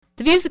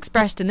The views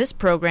expressed in this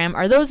program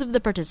are those of the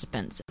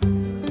participants.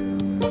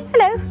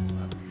 Hello,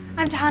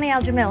 I'm Tahani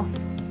Al-Jamil.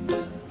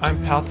 I'm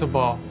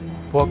Paltabal.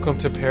 Welcome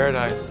to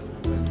paradise.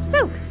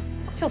 So,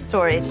 what's your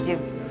story? Did you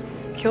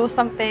cure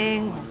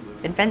something?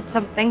 Invent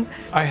something?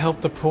 I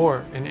helped the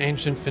poor in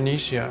ancient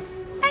Phoenicia.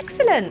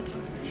 Excellent.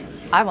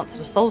 I once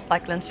had a soul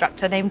cycle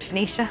instructor named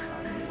Phoenicia.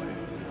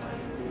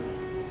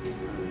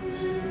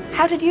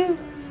 How did you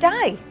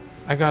die?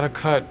 I got a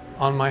cut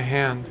on my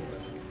hand.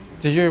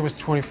 The year was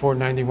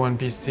 2491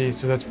 BC,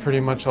 so that's pretty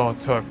much all it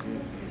took.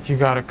 You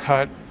got a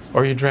cut,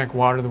 or you drank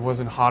water that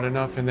wasn't hot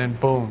enough, and then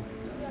boom,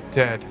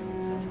 dead.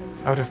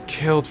 I would have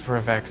killed for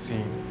a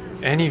vaccine.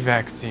 Any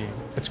vaccine.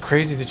 It's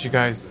crazy that you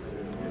guys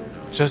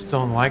just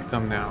don't like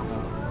them now.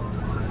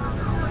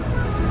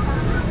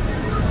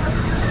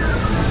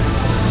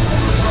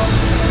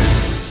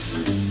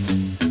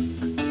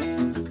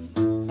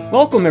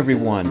 Welcome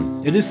everyone.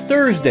 It is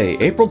Thursday,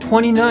 April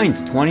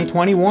 29th,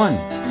 2021.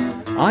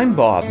 I'm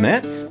Bob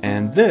Metz,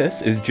 and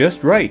this is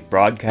Just Right,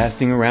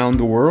 broadcasting around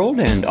the world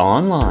and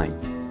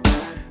online.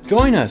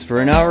 Join us for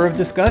an hour of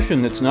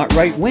discussion that's not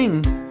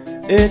right-wing,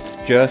 it's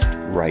just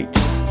right.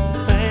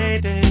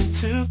 Fade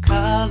into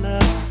color,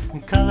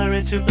 and color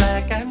into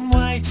black and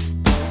white.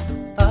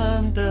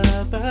 Under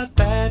the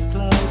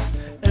bedclothes,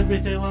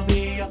 everything will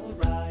be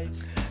alright.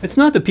 It's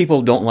not that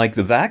people don't like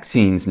the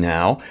vaccines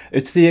now,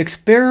 it's the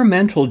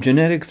experimental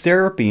genetic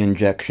therapy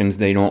injections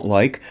they don't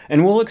like,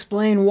 and we'll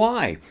explain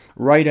why,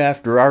 right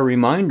after our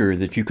reminder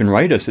that you can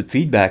write us at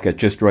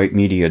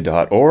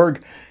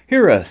feedback@justrightmedia.org,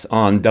 hear us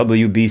on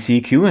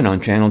WBCQ and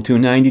on Channel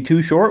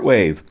 292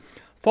 shortwave.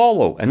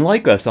 Follow and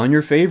like us on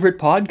your favorite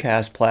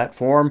podcast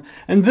platform,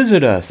 and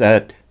visit us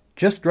at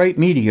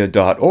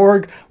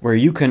justrightmedia.org, where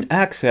you can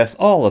access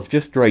all of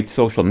Just Right's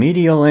social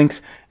media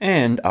links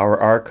and our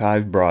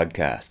archived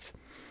broadcasts.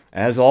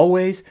 As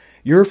always,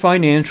 your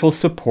financial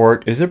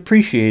support is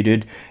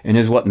appreciated and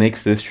is what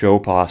makes this show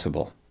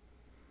possible.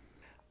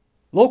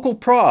 Local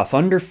prof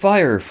under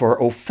fire for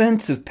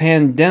offensive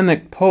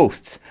pandemic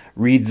posts,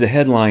 reads the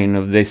headline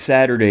of the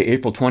Saturday,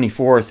 April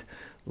 24th,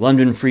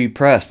 London Free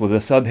Press with a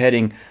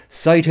subheading,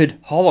 Cited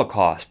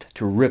Holocaust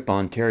to Rip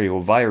Ontario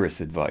Virus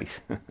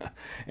Advice.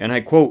 And I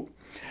quote,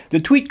 the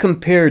tweet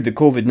compared the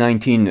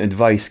COVID-19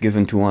 advice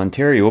given to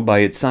Ontario by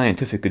its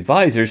scientific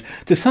advisors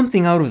to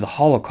something out of the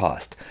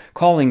Holocaust,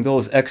 calling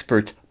those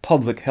experts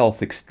public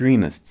health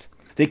extremists.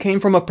 They came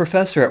from a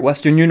professor at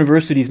Western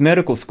University's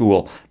medical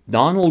school,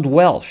 Donald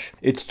Welsh,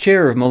 its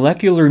chair of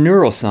molecular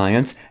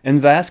neuroscience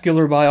and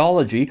vascular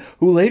biology,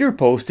 who later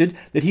posted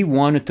that he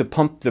wanted to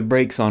pump the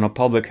brakes on a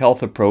public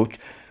health approach,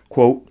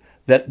 quote,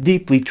 that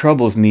deeply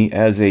troubles me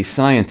as a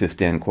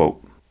scientist, end quote.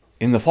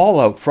 In the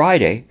fallout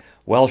Friday,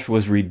 Welsh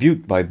was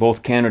rebuked by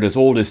both Canada's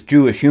oldest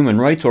Jewish human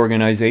rights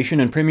organization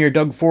and Premier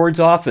Doug Ford's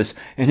office,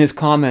 and his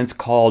comments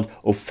called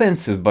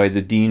offensive by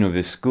the dean of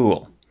his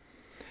school.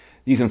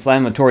 These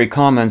inflammatory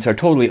comments are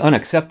totally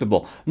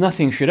unacceptable.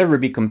 Nothing should ever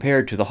be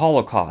compared to the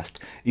Holocaust,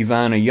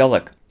 Ivana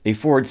Yelik, a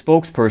Ford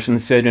spokesperson,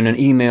 said in an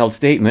emailed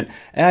statement,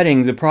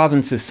 adding the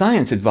province's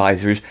science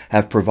advisors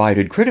have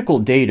provided critical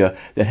data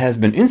that has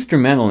been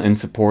instrumental in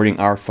supporting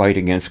our fight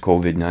against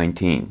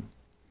COVID-19.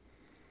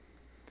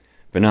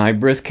 B'nai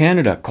B'rith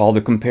Canada called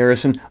the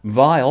comparison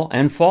vile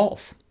and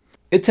false.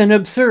 It's an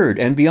absurd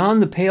and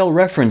beyond the pale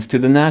reference to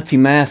the Nazi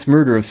mass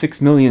murder of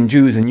 6 million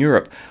Jews in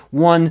Europe,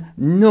 one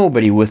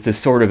nobody with this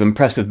sort of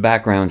impressive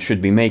background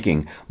should be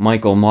making,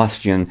 Michael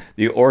Mostian,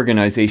 the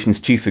organization's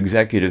chief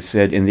executive,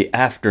 said in the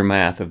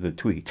aftermath of the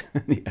tweet.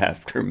 The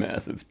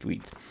aftermath of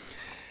tweets.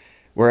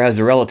 Whereas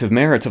the relative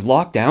merits of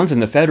lockdowns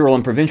and the federal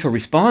and provincial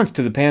response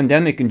to the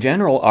pandemic in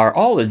general are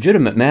all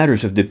legitimate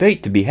matters of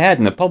debate to be had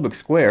in the public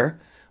square,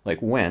 like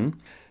when,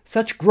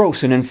 such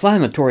gross and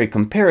inflammatory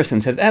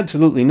comparisons have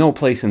absolutely no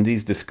place in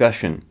these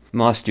discussions,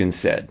 Mostian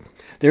said.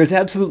 There is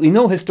absolutely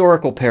no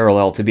historical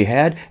parallel to be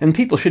had, and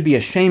people should be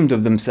ashamed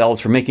of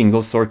themselves for making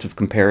those sorts of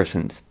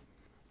comparisons.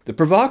 The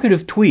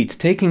provocative tweets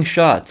taking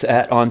shots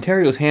at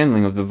Ontario's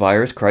handling of the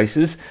virus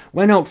crisis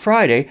went out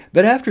Friday,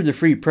 but after the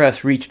Free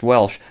Press reached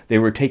Welsh, they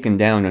were taken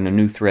down and a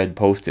new thread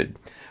posted.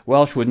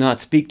 Welsh would not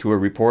speak to a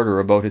reporter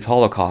about his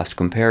Holocaust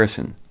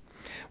comparison.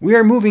 We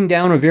are moving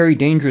down a very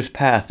dangerous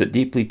path that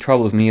deeply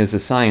troubles me as a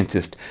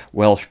scientist,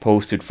 Welsh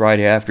posted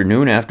Friday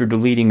afternoon after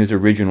deleting his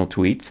original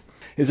tweets.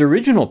 His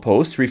original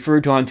posts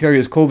referred to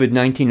Ontario's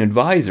COVID-19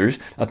 advisors,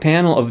 a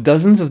panel of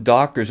dozens of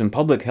doctors and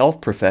public health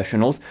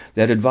professionals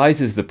that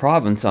advises the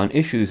province on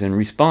issues in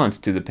response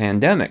to the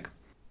pandemic.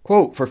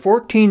 Quote, for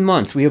 14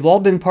 months we have all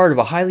been part of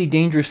a highly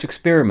dangerous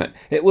experiment.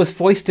 It was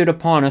foisted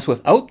upon us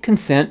without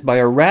consent by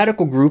a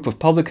radical group of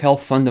public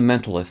health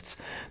fundamentalists.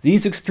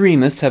 These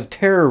extremists have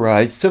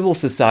terrorized civil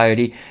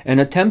society and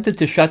attempted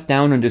to shut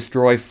down and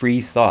destroy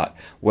free thought,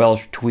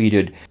 Welsh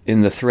tweeted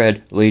in the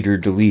thread later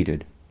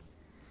deleted.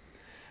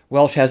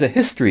 Welsh has a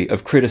history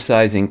of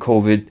criticizing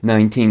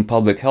COVID-19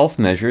 public health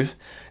measures,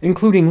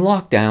 including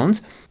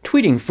lockdowns,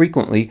 tweeting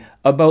frequently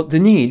about the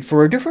need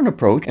for a different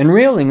approach and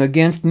railing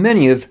against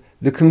many of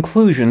the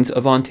conclusions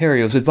of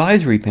Ontario's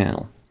advisory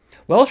panel.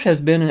 Welsh has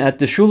been at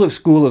the Schulich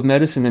School of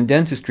Medicine and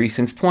Dentistry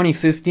since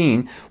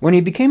 2015, when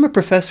he became a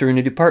professor in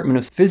the Department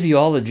of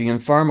Physiology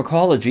and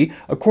Pharmacology,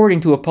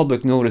 according to a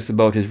public notice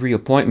about his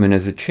reappointment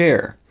as a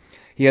chair.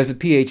 He has a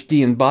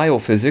PhD in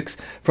biophysics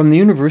from the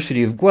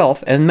University of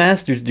Guelph and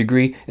master's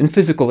degree in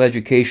physical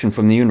education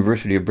from the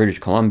University of British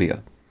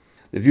Columbia.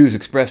 The views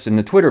expressed in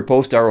the Twitter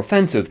post are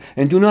offensive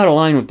and do not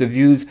align with the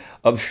views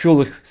of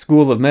Schulich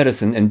School of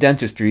Medicine and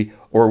Dentistry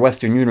or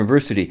Western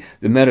University,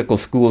 the medical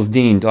school's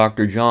dean,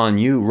 Dr. John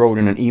Yu, wrote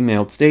in an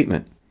emailed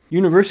statement.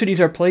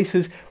 Universities are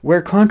places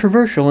where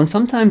controversial and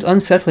sometimes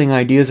unsettling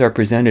ideas are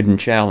presented and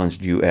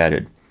challenged, Yu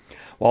added.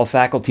 While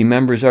faculty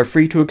members are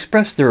free to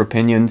express their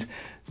opinions,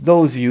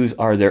 those views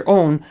are their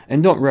own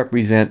and don't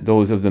represent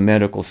those of the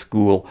medical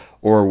school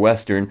or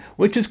Western,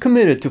 which is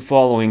committed to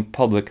following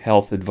public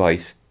health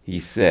advice, he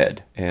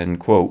said, end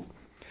quote.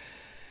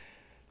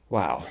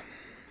 Wow.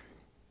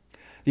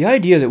 The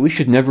idea that we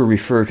should never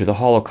refer to the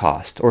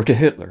Holocaust, or to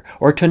Hitler,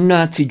 or to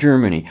Nazi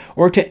Germany,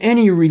 or to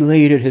any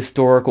related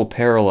historical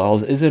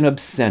parallels is an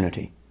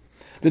obscenity.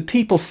 The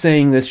people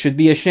saying this should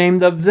be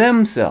ashamed of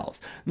themselves,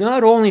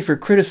 not only for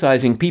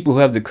criticizing people who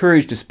have the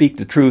courage to speak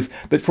the truth,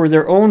 but for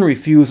their own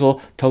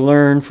refusal to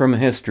learn from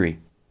history.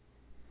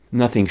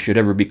 Nothing should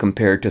ever be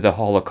compared to the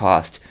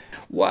Holocaust.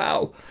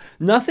 Wow.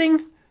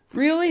 Nothing?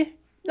 Really?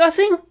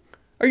 Nothing?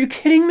 Are you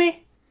kidding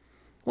me?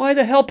 Why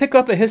the hell pick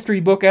up a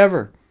history book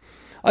ever?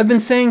 I've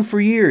been saying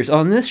for years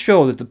on this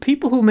show that the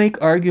people who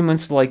make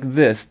arguments like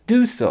this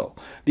do so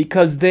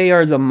because they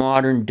are the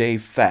modern-day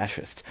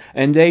fascists,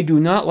 and they do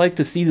not like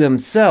to see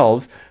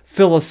themselves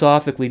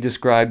philosophically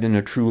described in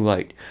a true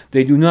light.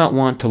 They do not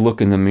want to look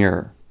in the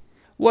mirror.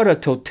 What a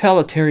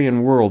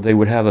totalitarian world they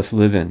would have us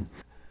live in.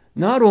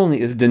 Not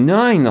only is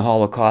denying the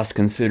Holocaust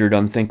considered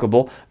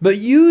unthinkable, but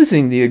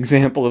using the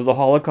example of the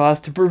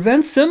Holocaust to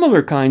prevent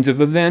similar kinds of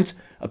events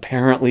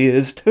apparently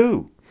is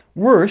too.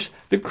 Worse,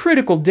 the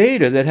critical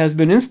data that has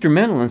been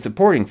instrumental in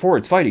supporting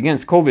Ford's fight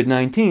against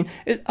COVID-19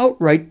 is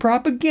outright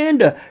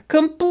propaganda,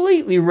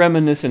 completely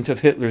reminiscent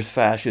of Hitler's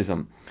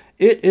fascism.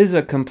 It is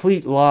a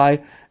complete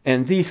lie,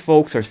 and these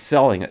folks are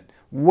selling it.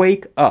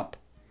 Wake up.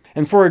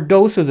 And for a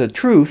dose of the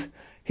truth,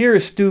 here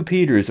is Stu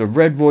Peters of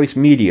Red Voice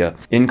Media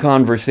in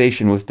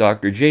conversation with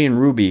Dr. Jane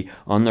Ruby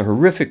on the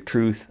horrific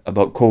truth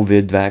about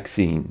COVID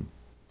vaccine.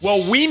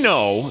 Well, we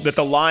know that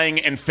the lying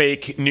and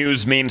fake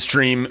news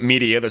mainstream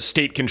media, the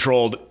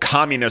state-controlled,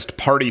 communist,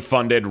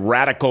 party-funded,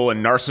 radical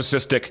and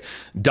narcissistic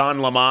Don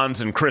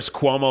Lemons and Chris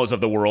Cuomos of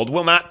the world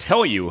will not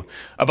tell you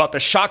about the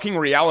shocking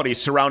reality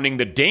surrounding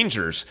the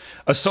dangers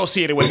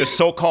associated with the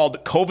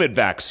so-called COVID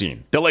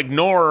vaccine. They'll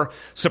ignore,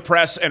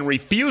 suppress, and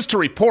refuse to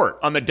report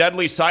on the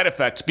deadly side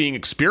effects being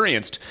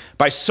experienced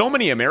by so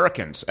many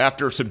Americans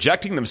after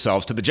subjecting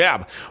themselves to the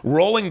jab,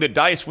 rolling the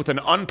dice with an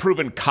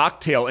unproven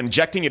cocktail,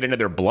 injecting it into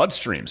their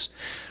bloodstream.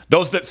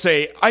 Those that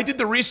say, I did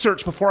the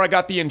research before I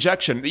got the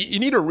injection, you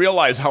need to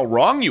realize how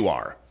wrong you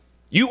are.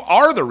 You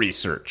are the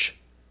research.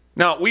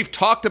 Now, we've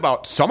talked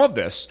about some of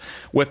this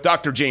with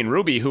Dr. Jane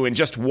Ruby, who in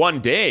just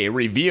one day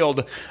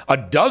revealed a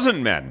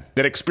dozen men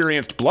that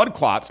experienced blood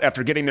clots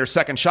after getting their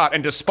second shot.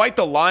 And despite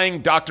the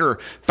lying Dr.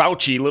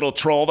 Fauci, little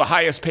troll, the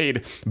highest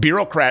paid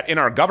bureaucrat in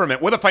our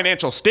government with a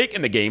financial stake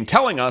in the game,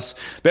 telling us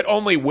that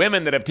only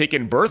women that have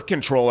taken birth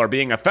control are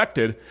being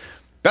affected,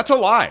 that's a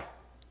lie.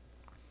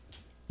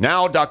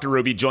 Now, Dr.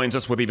 Ruby joins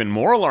us with even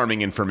more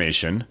alarming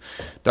information.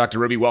 Dr.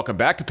 Ruby, welcome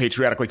back to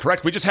Patriotically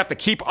Correct. We just have to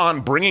keep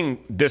on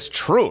bringing this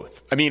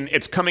truth. I mean,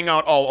 it's coming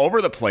out all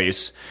over the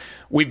place.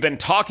 We've been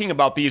talking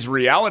about these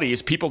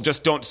realities. People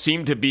just don't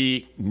seem to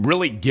be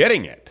really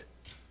getting it.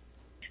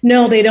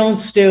 No, they don't,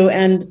 Stu.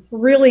 And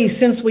really,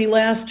 since we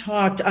last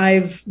talked,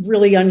 I've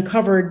really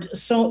uncovered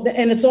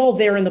and it's all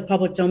there in the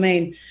public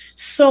domain,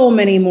 so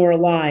many more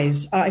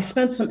lies. I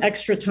spent some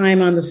extra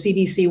time on the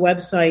CDC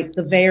website,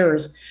 the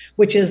VAERS,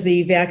 which is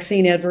the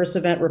Vaccine Adverse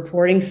Event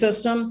Reporting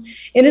System.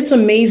 And it's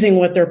amazing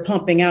what they're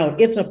pumping out.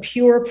 It's a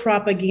pure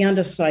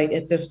propaganda site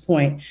at this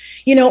point.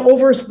 You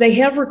know, they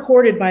have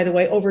recorded, by the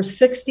way, over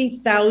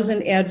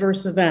 60,000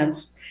 adverse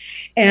events.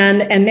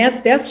 And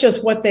that's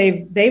just what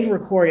they've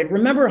recorded.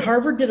 Remember,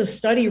 Harvard did a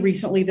study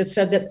recently that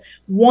said that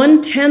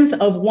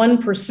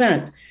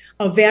 0.1%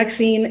 of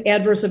vaccine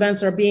adverse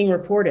events are being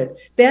reported.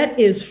 That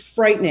is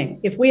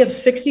frightening. If we have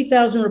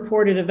 60,000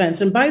 reported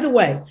events, and by the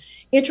way,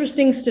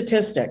 interesting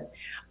statistic,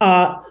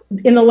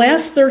 in the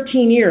last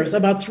 13 years,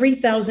 about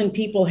 3,000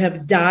 people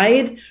have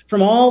died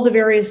from all the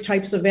various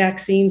types of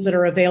vaccines that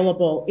are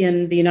available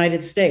in the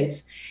United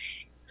States.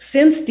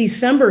 Since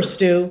December,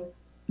 Stu,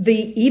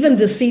 even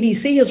the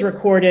CDC has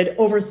recorded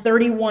over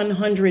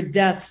 3,100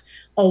 deaths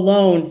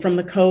alone from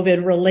the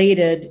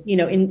COVID-related,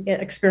 in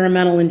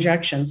experimental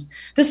injections.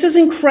 This is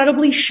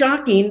incredibly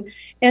shocking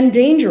and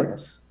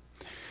dangerous.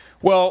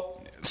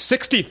 Well,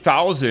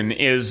 60,000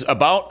 is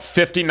about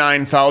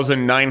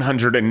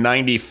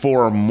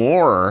 59,994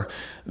 more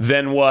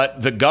than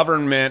what the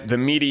government, the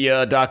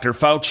media, Dr.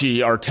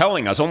 Fauci are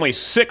telling us. Only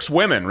 6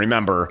 women,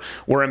 remember,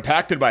 were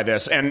impacted by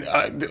this. And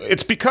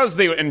it's because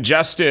they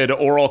ingested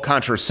oral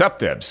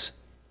contraceptives.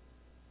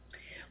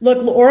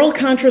 Look, oral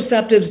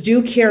contraceptives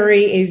do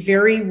carry a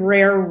very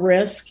rare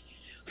risk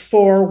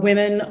for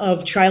women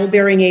of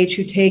childbearing age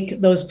who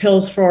take those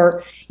pills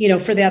for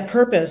that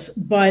purpose.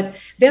 But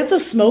that's a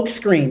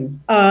smokescreen.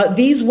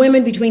 These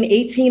women between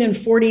 18 and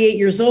 48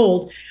 years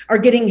old are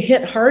getting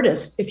hit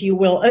hardest, if you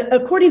will,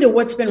 according to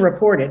what's been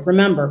reported.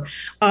 Remember,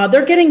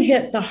 they're getting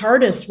hit the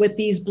hardest with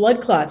these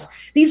blood clots.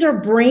 These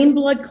are brain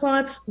blood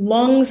clots,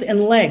 lungs,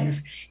 and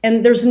legs.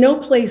 And there's no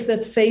place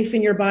that's safe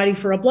in your body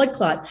for a blood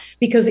clot,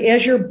 because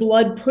as your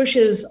blood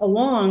pushes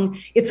along,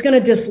 it's going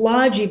to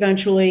dislodge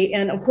eventually.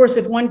 And of course,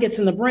 if one gets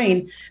in the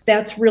brain,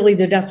 that's really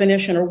the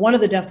definition, or one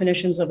of the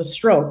definitions of a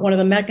stroke, one of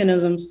the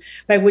mechanisms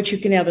by which you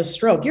can have a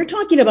stroke. You're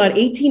talking about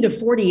 18 to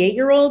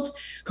 48-year-olds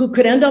who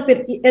could end up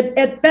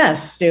at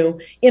best, Stu,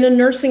 in a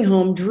nursing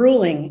home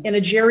drooling in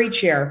a jerry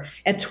chair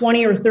at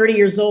 20 or 30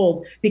 years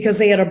old because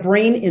they had a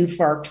brain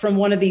infarct from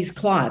one of these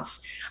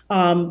clots.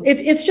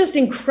 It's just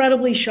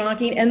incredibly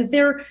shocking, and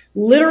they're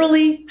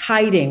literally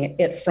hiding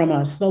it from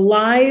us. The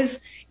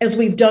lies, as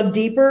we've dug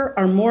deeper,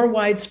 are more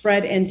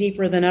widespread and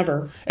deeper than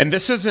ever. And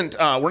this isn't,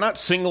 we're not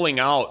singling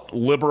out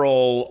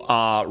liberal,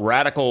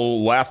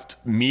 radical left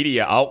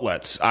media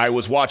outlets. I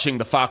was watching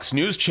the Fox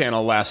News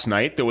channel last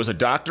night. There was a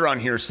doctor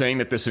on here saying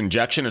that this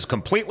injection is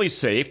completely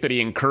safe, that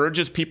he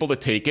encourages people to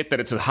take it,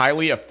 that it's a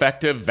highly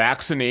effective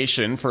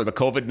vaccination for the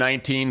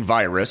COVID-19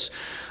 virus.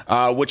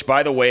 Which,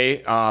 by the way,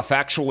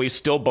 factually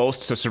still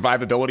boasts a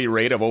survivability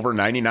rate of over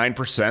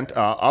 99%,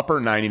 upper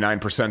 99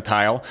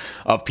 percentile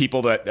of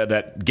people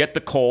that get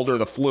the cold or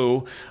the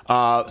flu,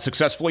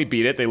 successfully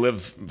beat it. They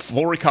live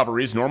full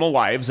recoveries, normal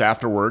lives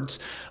afterwards.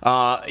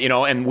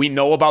 And we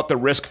know about the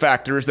risk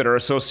factors that are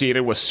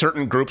associated with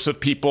certain groups of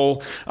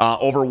people,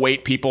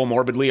 overweight people,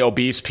 morbidly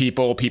obese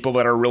people, people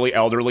that are really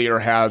elderly or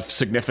have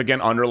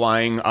significant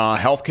underlying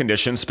health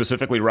conditions,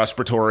 specifically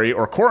respiratory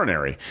or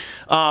coronary.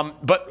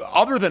 But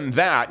other than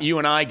that, you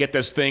and I get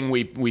this thing,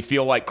 we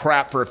feel like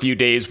crap for a few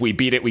days, we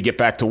beat it, we get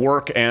back to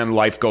work, and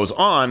life goes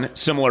on,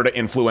 similar to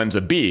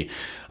influenza B.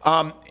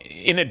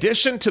 In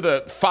addition to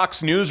the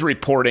Fox News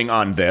reporting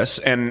on this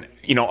and,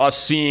 us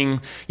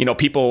seeing,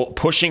 people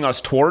pushing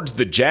us towards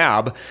the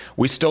jab,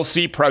 we still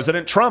see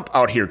President Trump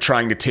out here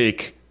trying to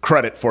take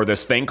credit for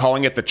this thing,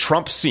 calling it the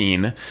Trump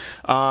scene.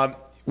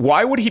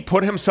 Why would he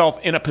put himself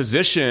in a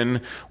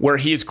position where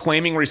he's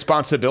claiming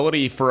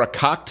responsibility for a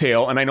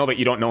cocktail? And I know that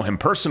you don't know him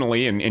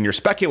personally and you're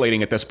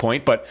speculating at this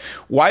point, but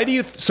why do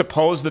you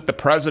suppose that the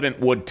president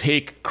would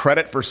take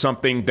credit for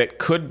something that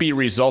could be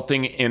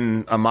resulting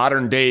in a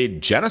modern day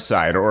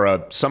genocide or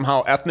a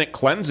somehow ethnic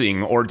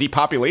cleansing or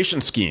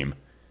depopulation scheme?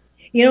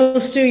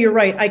 Stu, you're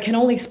right. I can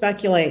only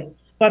speculate.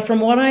 But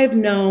from what I've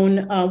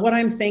known, what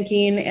I'm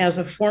thinking as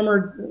a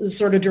former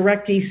sort of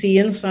direct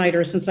DC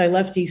insider since I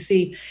left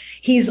DC,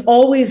 he's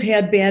always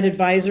had bad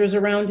advisors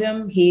around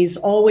him. He's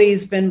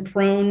always been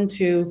prone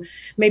to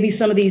maybe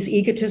some of these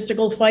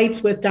egotistical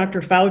fights with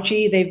Dr.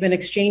 Fauci. They've been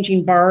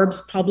exchanging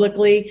barbs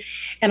publicly.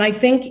 And I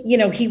think,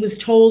 he was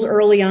told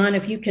early on,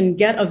 if you can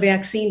get a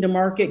vaccine to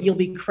market, you'll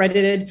be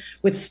credited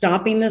with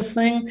stopping this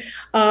thing.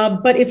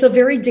 But it's a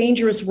very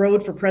dangerous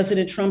road for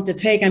President Trump to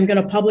take. I'm going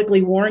to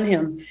publicly warn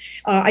him.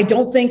 I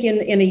don't think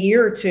in a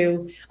year or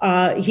two,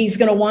 he's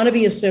going to want to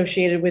be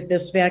associated with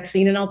this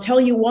vaccine. And I'll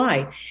tell you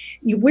why.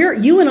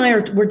 You and I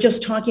we're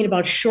just talking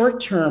about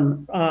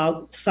short-term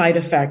side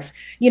effects.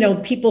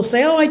 People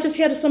say, I just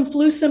had some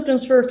flu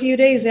symptoms for a few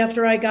days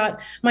after I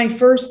got my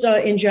first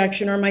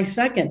injection or my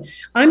second.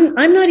 I'm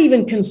not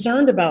even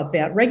concerned about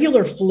that.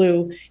 Regular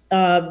flu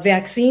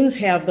vaccines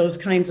have those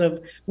kinds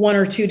of 1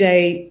 or 2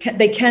 day,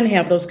 they can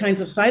have those kinds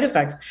of side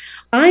effects.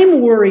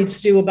 I'm worried,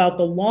 Stu, about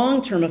the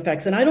long-term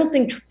effects. And I don't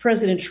think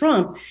President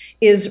Trump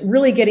is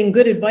really getting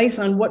good advice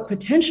on what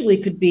potentially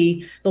could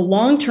be the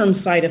long-term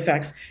side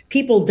effects.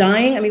 People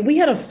dying. I mean, we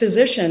had a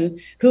physician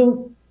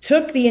who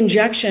took the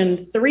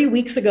injection 3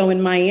 weeks ago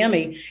in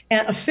Miami,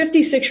 and a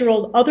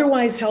 56-year-old,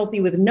 otherwise healthy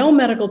with no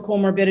medical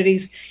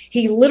comorbidities.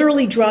 He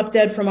literally dropped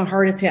dead from a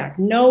heart attack.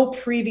 No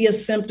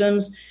previous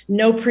symptoms,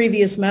 no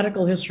previous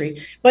medical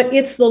history. But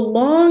it's the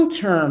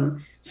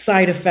long-term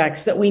side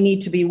effects that we need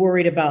to be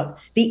worried about.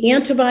 The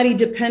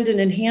antibody-dependent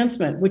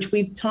enhancement, which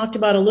we've talked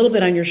about a little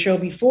bit on your show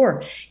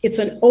before, it's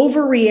an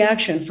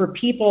overreaction for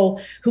people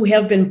who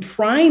have been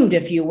primed,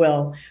 if you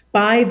will,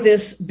 by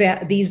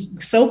these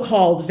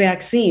so-called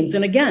vaccines.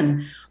 And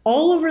again,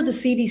 all over the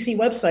CDC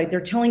website, they're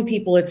telling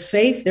people it's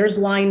safe. There's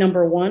lie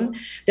number one.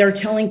 They're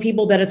telling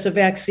people that it's a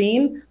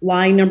vaccine.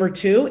 Lie number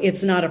two,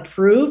 it's not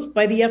approved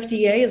by the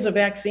FDA as a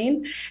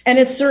vaccine. And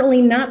it's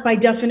certainly not by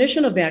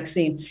definition a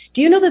vaccine.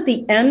 Do you know that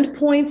the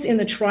endpoints in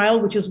the trial,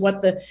 which is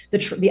what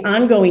the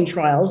ongoing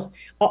trials,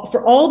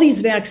 for all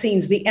these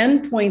vaccines, the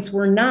endpoints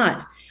were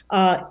not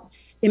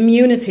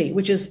immunity,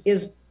 which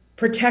is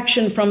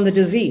protection from the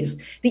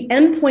disease. The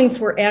endpoints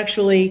were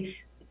actually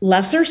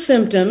lesser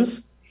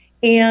symptoms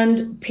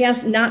and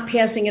not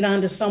passing it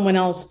on to someone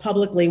else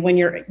publicly when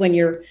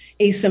you're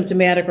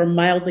asymptomatic or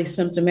mildly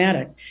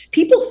symptomatic.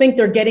 People think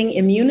they're getting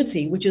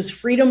immunity, which is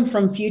freedom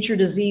from future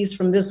disease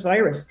from this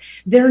virus.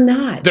 They're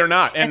not. They're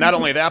not. And not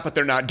only that, but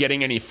they're not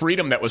getting any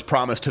freedom that was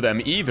promised to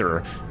them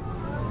either.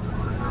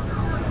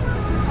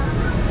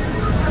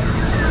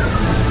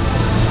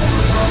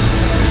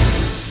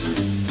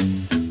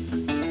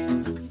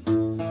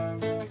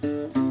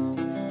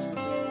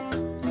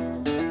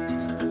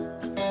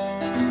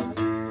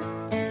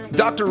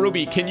 Dr.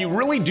 Ruby, can you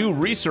really do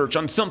research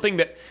on something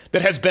that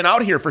has been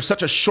out here for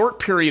such a short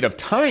period of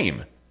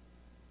time?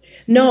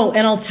 No,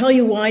 and I'll tell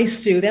you why,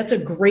 Stu. That's a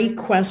great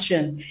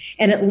question.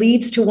 And it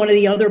leads to one of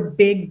the other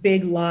big,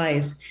 big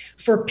lies.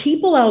 For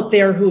people out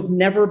there who've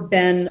never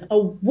been a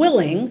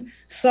willing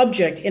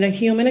subject in a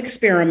human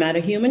experiment,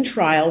 a human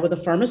trial with a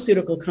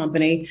pharmaceutical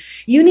company,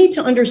 you need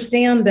to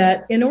understand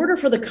that in order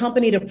for the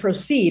company to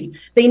proceed,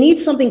 they need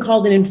something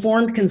called an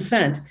informed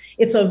consent.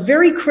 It's a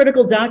very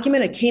critical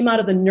document. It came out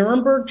of the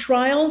Nuremberg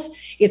trials.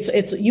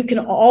 It's you can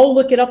all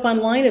look it up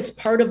online. It's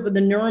part of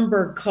the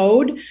Nuremberg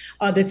Code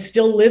that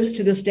still lives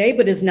to this day,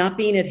 but is not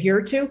being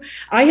adhered to.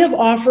 I have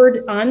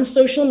offered on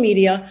social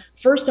media,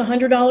 first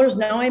 $100,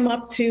 now I'm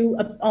up to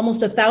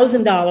almost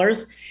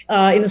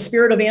 $1,000 in the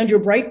spirit of Andrew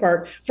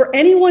Breitbart, for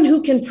anyone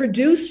who can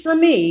produce for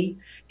me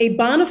a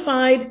bona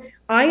fide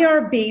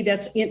IRB,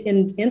 that's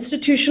in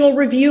institutional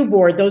review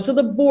board. Those are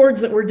the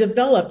boards that were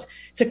developed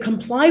to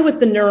comply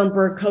with the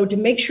Nuremberg Code to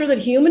make sure that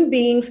human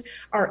beings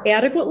are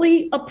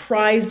adequately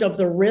apprised of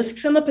the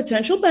risks and the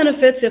potential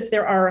benefits, if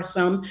there are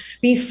some,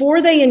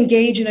 before they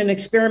engage in an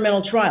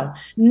experimental trial.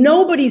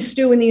 Nobody,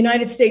 Stu, in the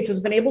United States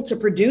has been able to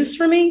produce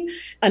for me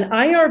an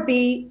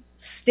IRB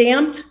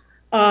stamped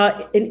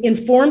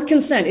informed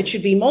consent. It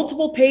should be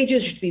multiple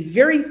pages, it should be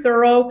very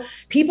thorough.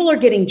 People are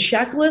getting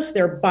checklists,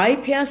 they're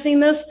bypassing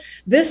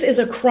this. This is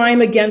a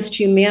crime against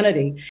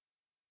humanity.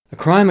 A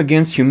crime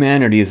against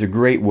humanity is a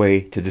great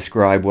way to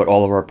describe what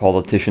all of our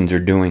politicians are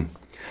doing.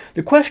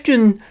 The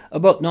question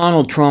about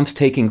Donald Trump's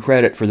taking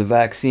credit for the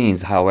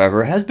vaccines,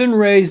 however, has been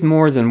raised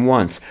more than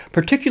once,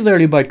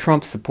 particularly by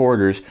Trump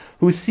supporters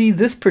who see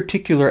this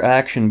particular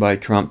action by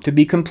Trump to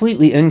be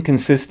completely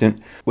inconsistent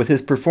with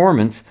his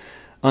performance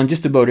on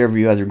just about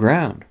every other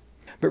ground.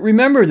 But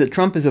remember that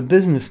Trump is a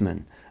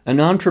businessman,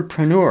 an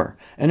entrepreneur,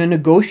 and a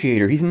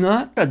negotiator. He's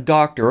not a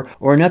doctor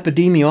or an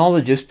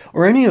epidemiologist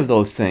or any of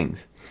those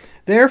things.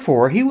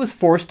 Therefore, he was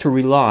forced to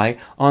rely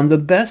on the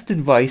best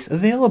advice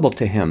available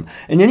to him,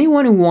 and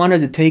anyone who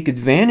wanted to take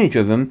advantage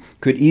of him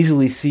could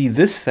easily see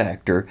this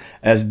factor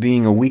as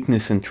being a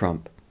weakness in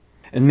Trump.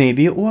 And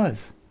maybe it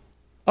was.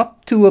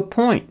 Up to a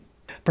point.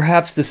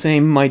 Perhaps the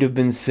same might have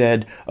been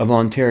said of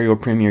Ontario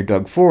Premier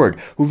Doug Ford,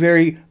 who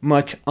very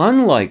much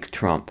unlike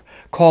Trump,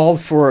 called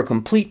for a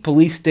complete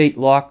police state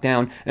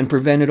lockdown and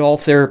prevented all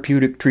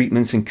therapeutic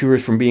treatments and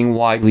cures from being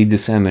widely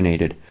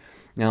disseminated.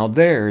 Now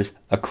there's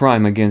a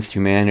crime against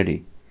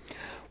humanity.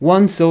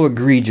 One so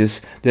egregious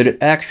that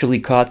it actually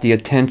caught the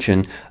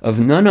attention of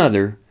none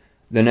other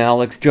than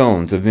Alex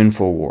Jones of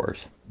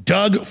InfoWars.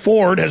 Doug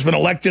Ford has been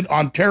elected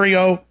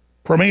Ontario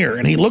Premier,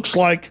 and he looks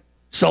like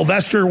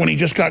Sylvester when he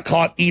just got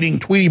caught eating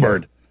Tweety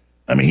Bird.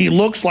 I mean, he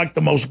looks like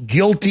the most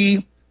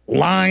guilty,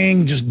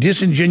 lying, just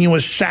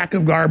disingenuous sack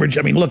of garbage.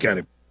 I mean, look at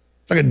him.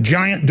 It's like a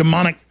giant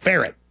demonic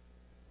ferret.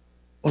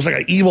 Looks like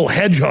an evil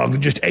hedgehog that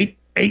just ate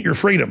your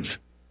freedoms.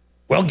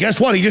 Well, guess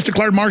what? He just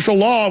declared martial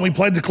law, and we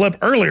played the clip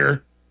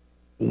earlier.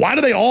 Why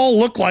do they all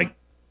look like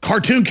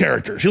cartoon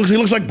characters? He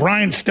looks like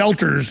Brian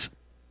Stelter's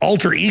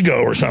alter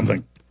ego or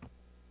something.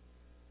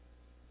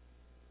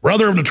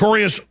 Brother of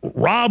notorious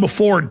Rob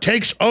Ford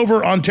takes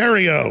over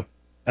Ontario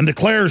and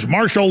declares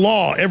martial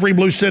law every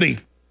blue city.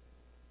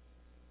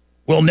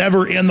 We'll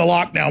never end the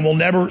lockdown. We'll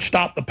never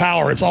stop the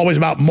power. It's always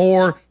about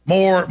more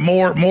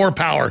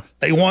power.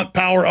 They want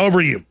power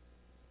over you.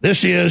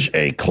 This is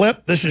a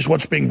clip. This is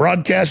what's being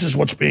broadcast. This is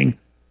what's being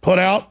put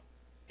out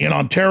in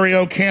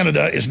Ontario.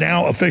 Canada is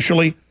now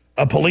officially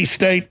a police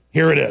state.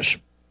 Here it is.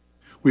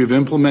 We have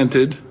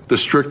implemented the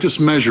strictest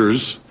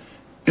measures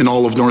in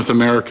all of North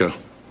America.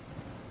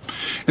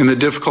 And the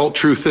difficult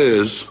truth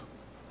is,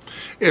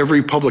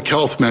 every public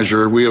health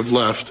measure we have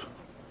left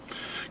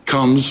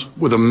comes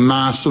with a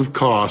massive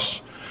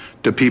cost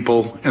to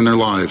people and their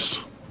lives.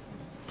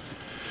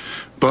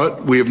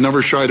 But we have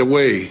never shied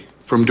away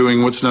from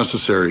doing what's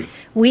necessary.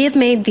 We have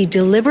made the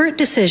deliberate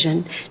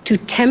decision to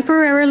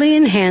temporarily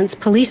enhance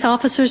police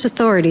officers'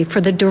 authority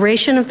for the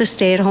duration of the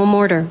stay-at-home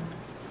order.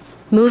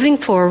 Moving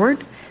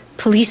forward,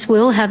 police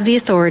will have the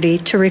authority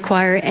to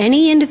require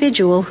any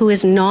individual who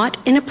is not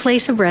in a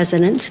place of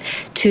residence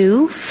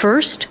to,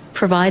 first,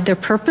 provide their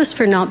purpose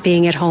for not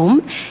being at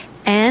home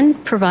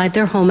and provide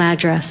their home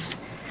address.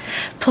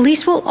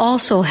 Police will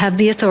also have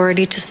the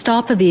authority to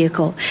stop a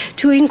vehicle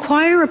to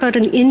inquire about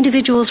an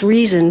individual's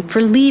reason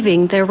for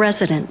leaving their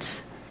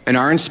residence. And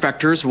our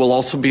inspectors will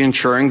also be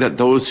ensuring that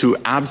those who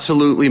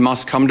absolutely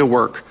must come to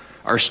work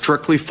are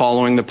strictly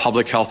following the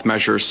public health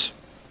measures.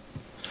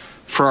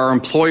 For our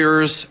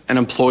employers and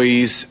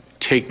employees,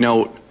 take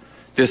note,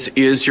 this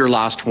is your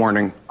last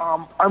warning.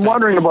 I'm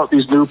wondering about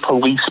these new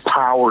police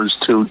powers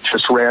to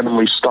just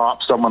randomly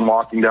stop someone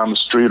walking down the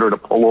street or to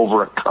pull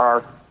over a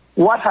car.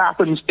 What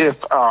happens if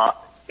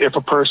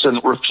a person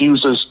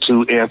refuses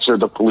to answer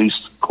the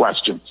police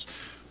questions?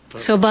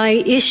 So by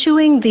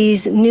issuing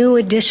these new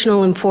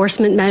additional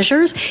enforcement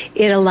measures,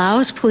 it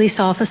allows police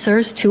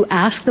officers to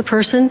ask the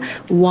person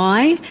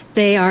why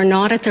they are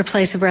not at their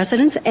place of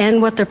residence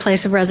and what their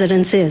place of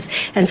residence is.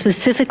 And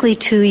specifically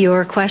to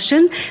your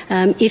question,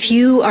 if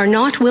you are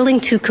not willing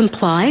to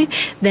comply,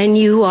 then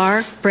you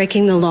are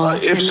breaking the law.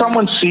 If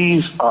someone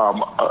sees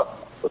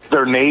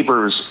their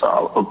neighbors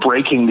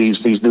breaking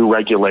these new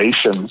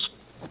regulations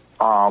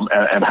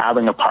and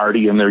having a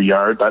party in their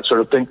yard, that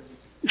sort of thing,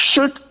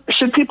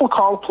 should people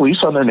call police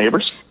on their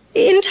neighbors?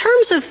 In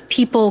terms of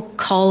people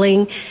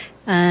calling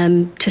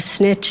to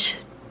snitch,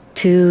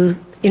 to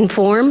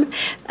inform,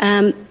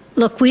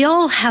 look, we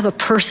all have a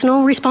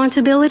personal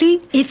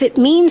responsibility. If it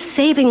means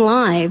saving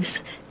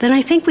lives, then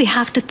I think we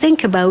have to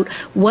think about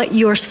what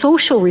your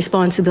social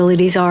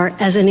responsibilities are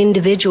as an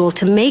individual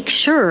to make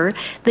sure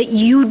that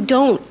you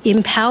don't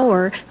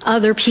empower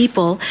other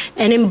people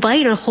and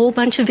invite a whole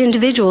bunch of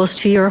individuals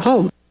to your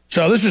home.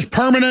 So this is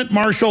permanent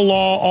martial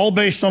law, all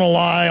based on a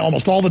lie.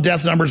 Almost all the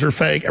death numbers are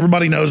fake.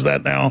 Everybody knows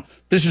that now.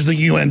 This is the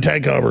UN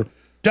takeover.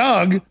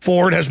 Doug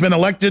Ford has been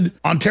elected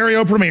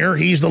Ontario Premier.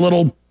 He's the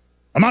little,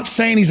 I'm not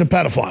saying he's a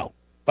pedophile,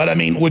 but I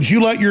mean, would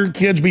you let your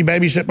kids be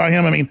babysit by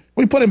him? I mean,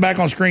 we put him back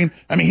on screen.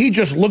 I mean, he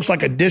just looks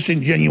like a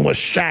disingenuous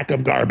sack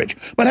of garbage.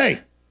 But hey,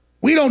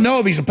 we don't know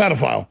if he's a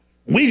pedophile.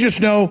 We just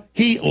know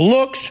he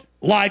looks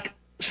like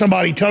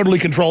somebody totally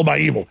controlled by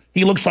evil.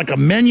 He looks like a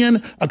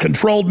minion, a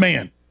controlled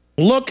man.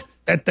 Look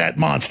at that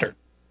monster,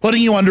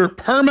 putting you under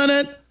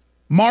permanent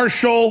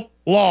martial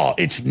law.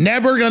 It's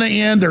never going to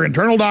end. Their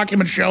internal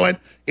documents show it.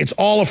 It's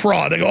all a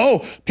fraud. They go,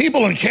 oh,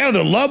 people in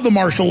Canada love the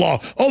martial law.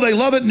 Oh, they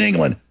love it in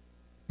England.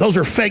 Those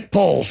are fake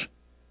polls.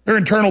 Their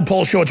internal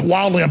polls show it's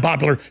wildly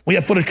unpopular. We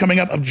have footage coming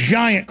up of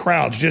giant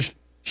crowds just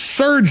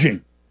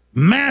surging,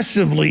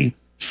 massively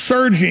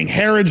surging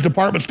Harrods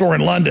department store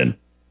in London.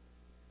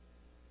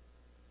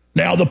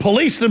 Now, the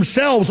police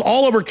themselves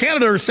all over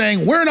Canada are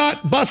saying, we're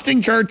not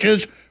busting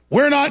churches.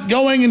 We're not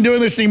going and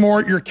doing this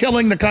anymore. You're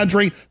killing the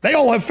country. They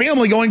all have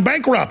family going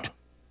bankrupt.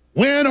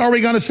 When are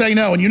we going to say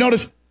no? And you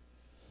notice,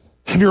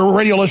 if you're a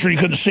radio listener, you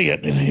couldn't see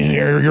it.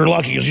 You're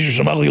lucky because these are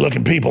some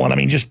ugly-looking people. And I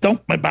mean, just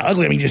don't, by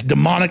ugly, I mean just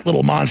demonic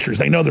little monsters.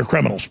 They know they're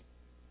criminals.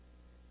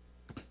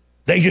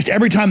 They just,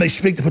 every time they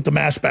speak, they put the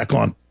mask back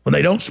on. When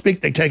they don't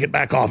speak, they take it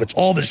back off. It's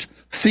all this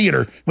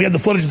theater. We have the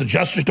footage of the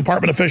Justice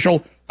Department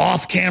official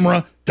off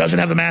camera, doesn't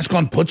have the mask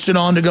on, puts it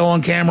on to go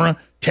on camera,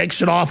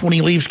 takes it off when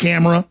he leaves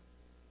camera.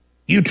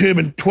 YouTube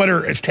and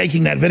Twitter is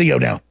taking that video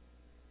down.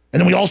 And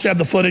then we also have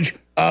the footage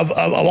of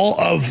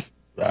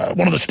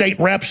one of the state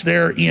reps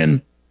there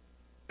in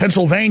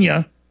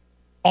Pennsylvania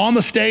on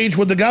the stage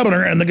with the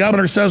governor, and the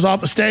governor says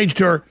off the stage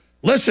to her,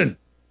 listen,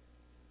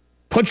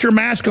 put your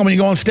mask on when you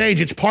go on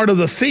stage. It's part of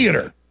the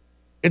theater.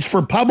 It's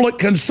for public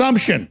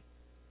consumption.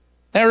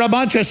 They're a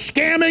bunch of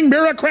scamming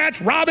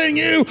bureaucrats robbing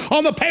you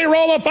on the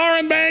payroll of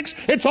foreign banks.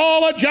 It's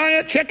all a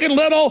giant Chicken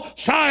Little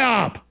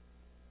psyop.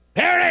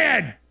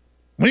 Period.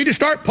 We need to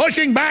start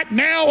pushing back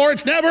now, or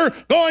it's never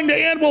going to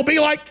end. We'll be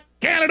like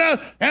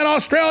Canada and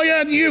Australia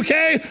and the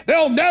UK.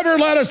 They'll never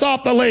let us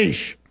off the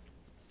leash.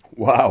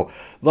 Wow.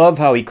 Love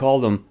how he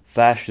called him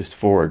Fascist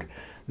Ford,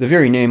 the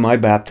very name I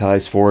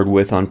baptized Ford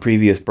with on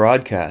previous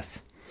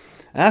broadcasts.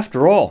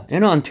 After all,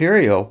 in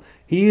Ontario,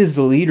 he is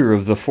the leader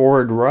of the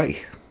Ford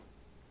Reich.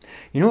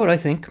 You know what I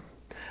think?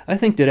 I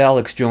think that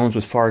Alex Jones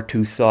was far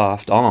too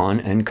soft on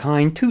and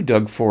kind to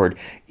Doug Ford,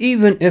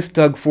 even if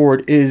Doug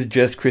Ford is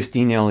just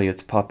Christine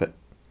Elliott's puppet.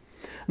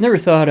 Never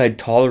thought I'd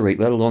tolerate,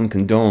 let alone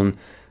condone,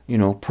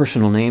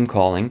 personal name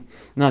calling,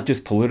 not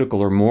just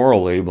political or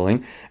moral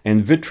labeling,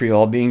 and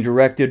vitriol being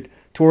directed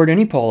toward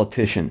any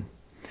politician.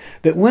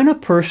 But when a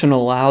person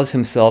allows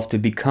himself to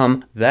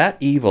become that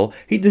evil,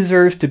 he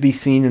deserves to be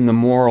seen in the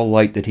moral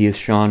light that he has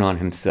shone on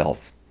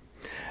himself.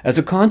 As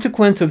a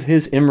consequence of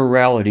his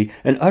immorality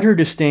and utter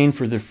disdain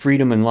for the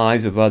freedom and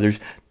lives of others,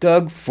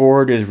 Doug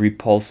Ford is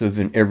repulsive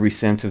in every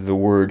sense of the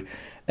word,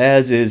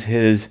 as is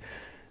his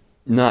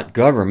not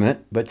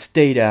government, but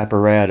state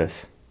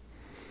apparatus.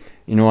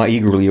 I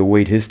eagerly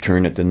await his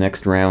turn at the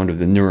next round of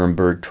the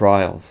Nuremberg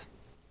trials.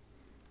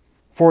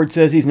 Ford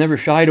says he's never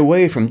shied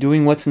away from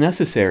doing what's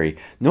necessary,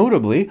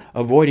 notably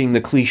avoiding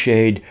the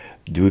cliched,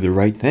 do the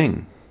right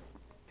thing.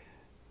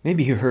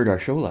 Maybe you heard our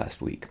show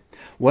last week.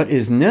 What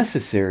is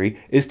necessary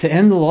is to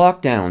end the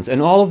lockdowns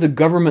and all of the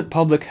government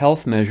public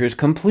health measures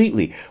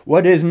completely.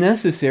 What is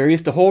necessary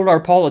is to hold our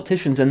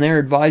politicians and their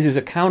advisors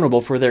accountable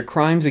for their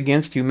crimes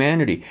against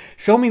humanity.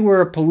 Show me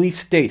where a police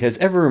state has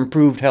ever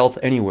improved health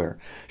anywhere.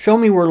 Show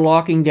me where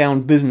locking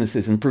down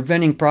businesses and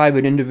preventing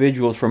private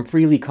individuals from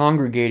freely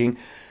congregating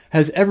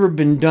has ever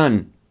been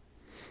done.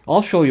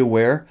 I'll show you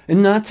where.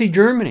 In Nazi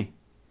Germany.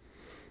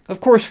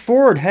 Of course,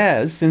 Ford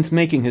has, since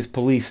making his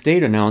police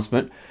state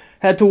announcement,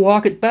 had to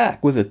walk it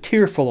back with a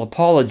tearful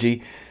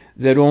apology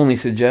that only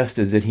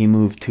suggested that he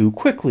moved too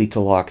quickly to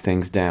lock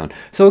things down.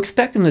 So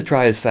expect him to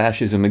try his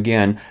fascism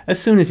again as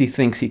soon as he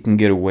thinks he can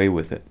get away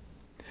with it.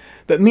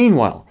 But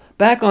meanwhile,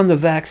 back on the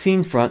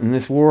vaccine front in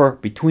this war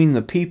between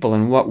the people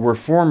and what were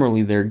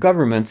formerly their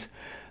governments,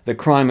 the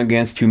crime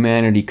against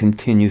humanity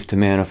continues to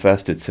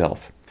manifest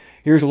itself.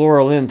 Here's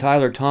Laura Lynn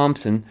Tyler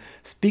Thompson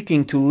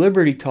speaking to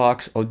Liberty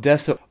Talk's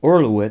Odessa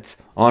Orlowitz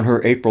on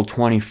her April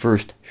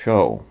 21st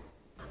show.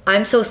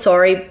 I'm so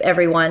sorry,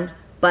 everyone,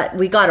 but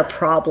we got a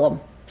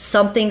problem.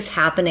 Something's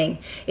happening.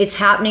 It's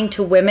happening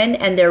to women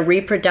and their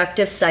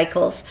reproductive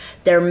cycles,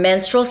 their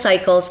menstrual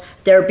cycles.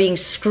 They're being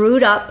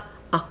screwed up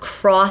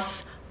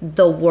across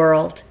the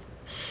world.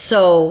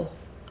 So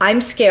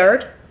I'm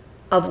scared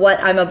of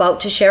what I'm about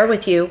to share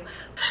with you.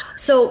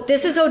 So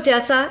this is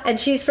Odessa, and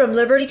she's from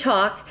Liberty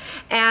Talk.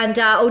 And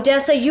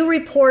Odessa, you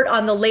report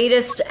on the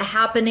latest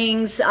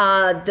happenings,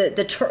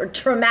 the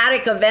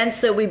traumatic events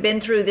that we've been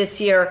through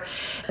this year.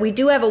 We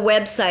do have a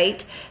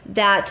website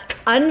that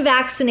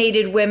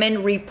unvaccinated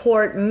women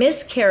report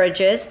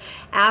miscarriages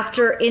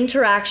after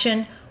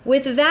interaction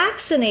with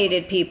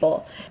vaccinated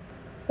people.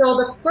 So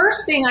the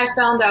first thing I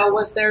found out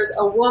was there's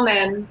a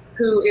woman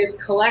who is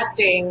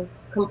collecting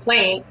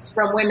complaints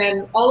from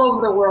women all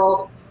over the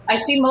world. I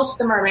see most of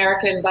them are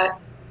American, but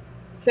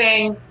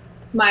saying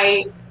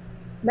my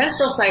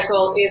menstrual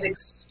cycle is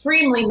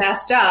extremely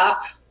messed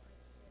up.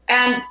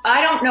 And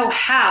I don't know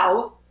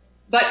how,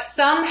 but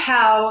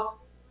somehow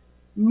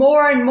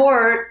more and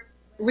more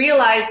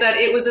realized that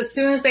it was as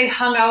soon as they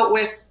hung out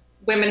with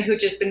women who'd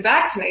just been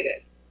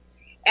vaccinated.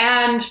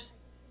 And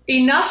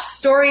enough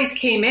stories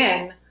came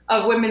in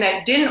of women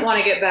that didn't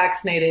want to get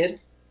vaccinated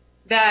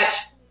that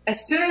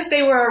as soon as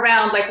they were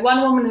around, like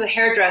one woman is a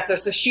hairdresser,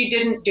 so she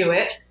didn't do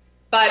it.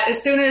 But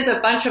as soon as a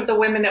bunch of the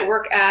women that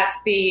work at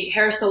the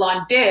hair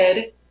salon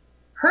did,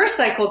 her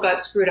cycle got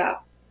screwed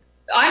up.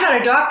 I'm not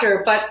a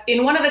doctor, but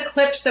in one of the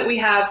clips that we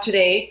have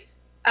today,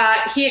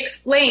 he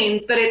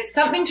explains that it's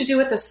something to do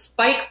with the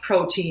spike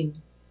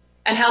protein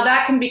and how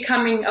that can be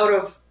coming out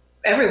of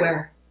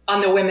everywhere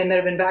on the women that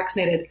have been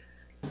vaccinated.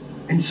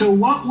 And so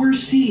what we're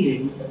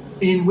seeing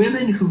in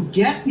women who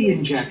get the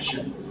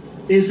injection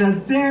is a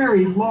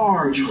very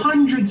large,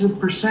 hundreds of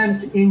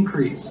 %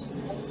 increase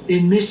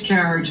in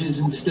miscarriages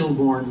and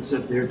stillborns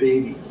of their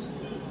babies,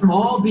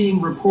 all being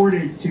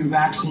reported to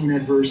vaccine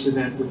adverse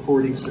event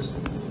reporting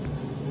system.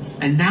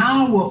 And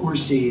now what we're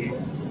seeing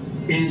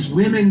is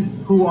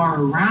women who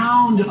are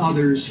around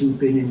others who've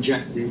been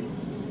injected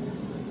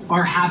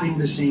are having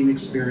the same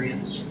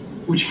experience,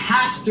 which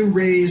has to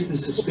raise the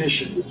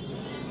suspicion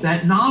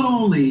that not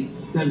only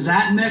does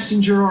that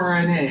messenger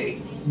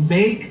RNA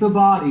make the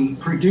body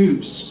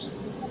produce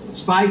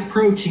spike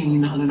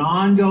protein on an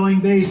ongoing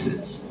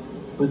basis,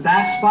 but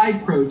that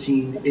spike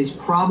protein is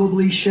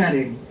probably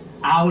shedding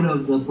out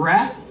of the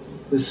breath,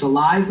 the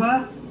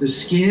saliva, the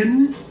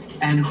skin,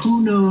 and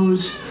who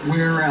knows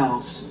where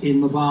else in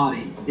the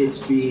body it's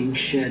being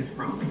shed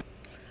from.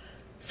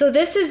 So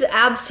this is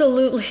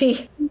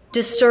absolutely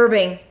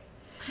disturbing.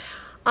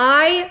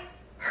 I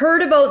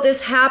heard about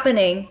this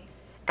happening,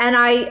 and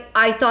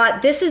I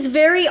thought this is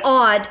very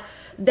odd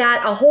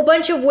that a whole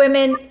bunch of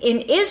women in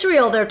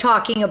Israel, they're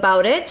talking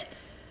about it,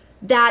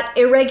 that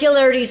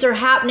irregularities are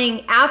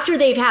happening after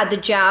they've had the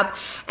jab.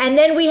 And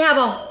then we have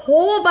a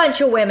whole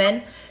bunch of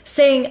women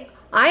saying,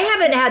 I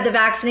haven't had the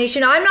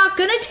vaccination. I'm not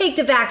going to take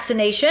the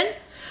vaccination,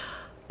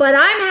 but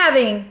I'm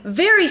having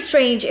very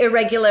strange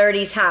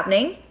irregularities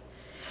happening.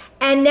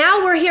 And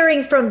now we're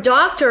hearing from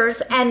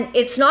doctors, and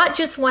it's not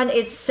just one,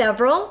 it's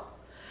several,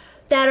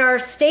 that are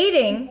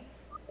stating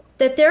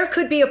that there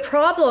could be a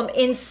problem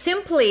in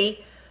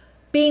simply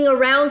being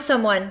around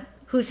someone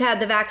who's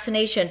had the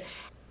vaccination.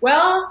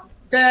 Well,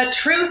 the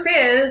truth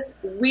is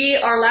we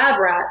are lab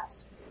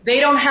rats. They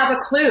don't have a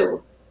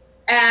clue.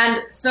 And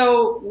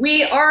so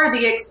we are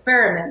the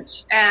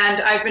experiment.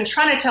 And I've been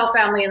trying to tell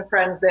family and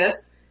friends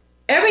this.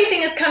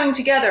 Everything is coming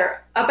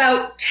together.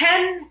 About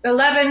 10,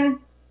 11,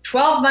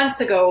 12 months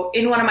ago,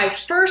 in one of my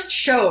first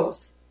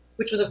shows,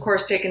 which was of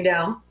course taken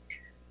down,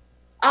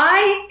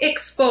 I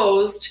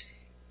exposed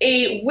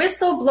a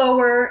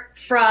whistleblower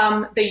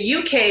from the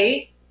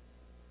UK.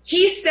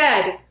 He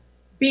said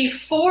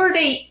before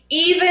they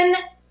even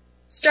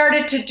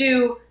started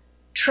to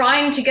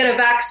trying to get a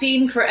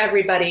vaccine for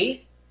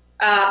everybody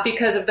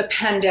because of the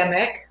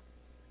pandemic,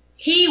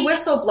 he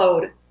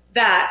whistleblowed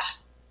that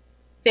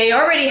they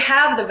already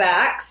have the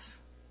vax.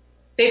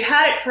 They've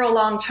had it for a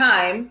long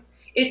time.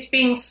 It's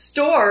being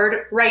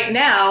stored right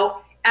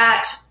now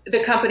at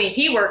the company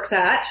he works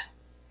at,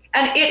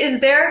 and it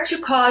is there to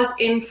cause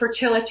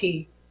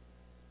infertility.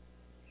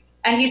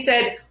 And he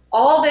said,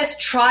 all this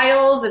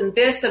trials and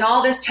this and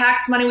all this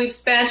tax money we've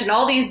spent and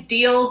all these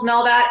deals and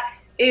all that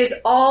is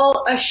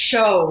all a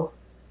show.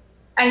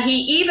 And he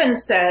even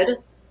said,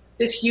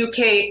 this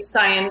UK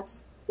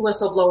science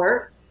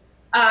whistleblower,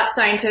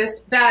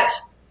 scientist, that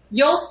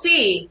you'll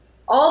see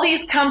all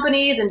these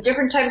companies and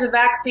different types of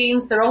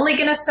vaccines, they're only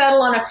going to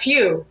settle on a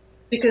few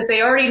because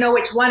they already know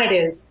which one it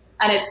is.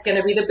 And it's going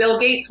to be the Bill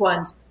Gates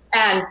ones.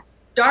 And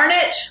darn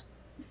it,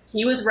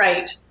 he was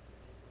right.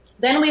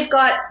 Then we've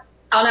got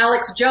on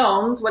Alex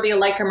Jones, whether you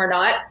like him or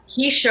not,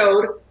 he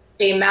showed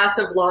a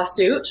massive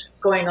lawsuit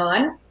going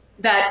on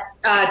that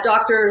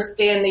doctors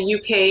in the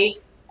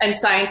UK and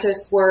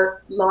scientists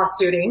were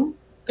lawsuiting,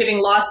 giving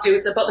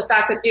lawsuits about the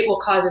fact that it will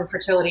cause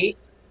infertility.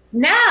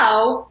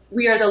 Now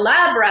we are the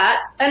lab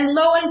rats, and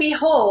lo and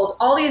behold,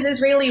 all these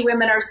Israeli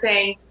women are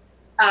saying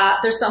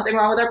there's something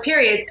wrong with our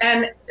periods.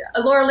 And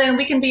Laura Lynn,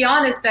 we can be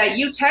honest that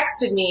you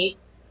texted me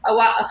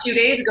a few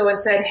days ago and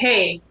said,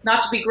 hey,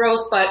 not to be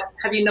gross, but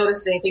have you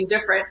noticed anything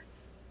different?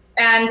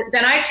 And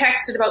then I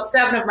texted about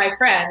 7 of my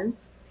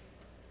friends,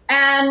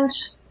 and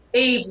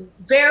a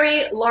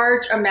very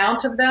large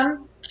amount of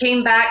them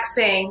came back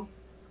saying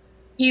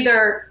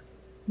either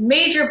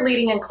major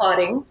bleeding and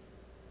clotting,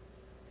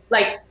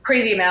 like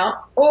crazy amount,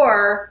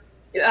 or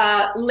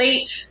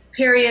late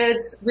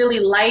periods, really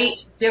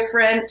light,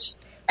 different.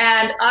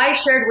 And I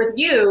shared with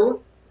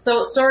you,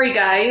 so sorry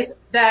guys,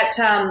 that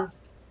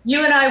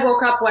you and I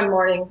woke up one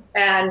morning,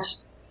 and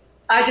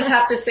I just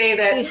have to say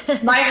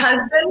that my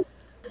husband,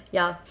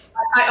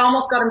 I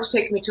almost got him to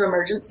take me to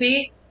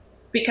emergency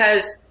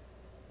because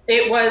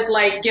it was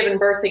like giving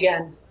birth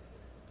again.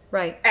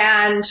 Right.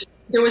 And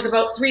there was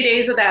about 3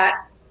 days of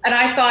that. And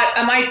I thought,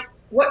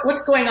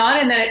 what's going on?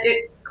 And then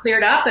it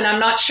cleared up, and I'm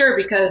not sure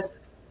because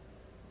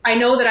I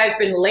know that I've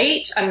been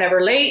late. I'm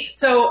never late.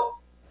 So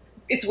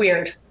it's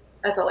weird.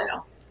 That's all I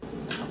know.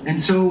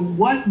 And so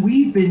what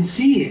we've been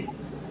seeing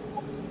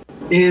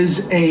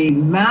is a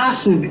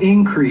massive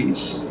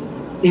increase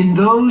in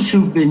those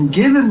who've been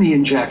given the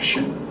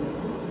injection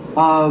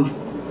of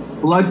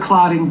blood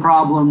clotting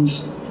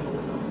problems,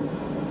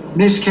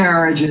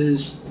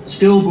 miscarriages,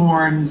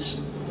 stillborns,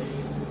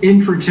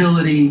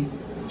 infertility,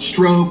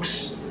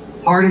 strokes,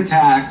 heart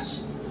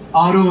attacks,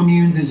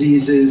 autoimmune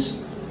diseases,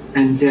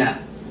 and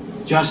death,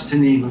 just to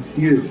name a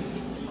few.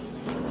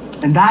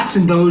 And that's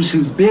in those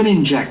who've been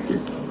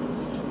injected.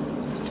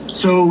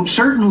 So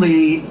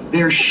certainly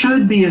there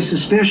should be a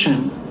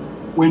suspicion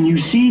when you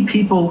see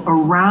people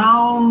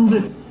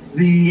around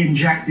the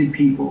injected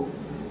people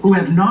who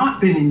have not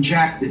been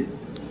injected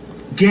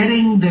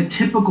getting the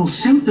typical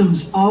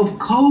symptoms of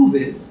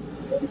COVID,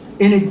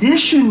 in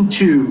addition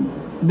to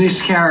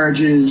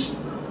miscarriages,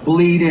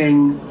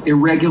 bleeding,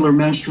 irregular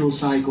menstrual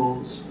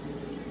cycles.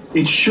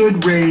 It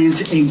should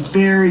raise a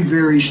very,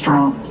 very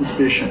strong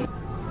suspicion.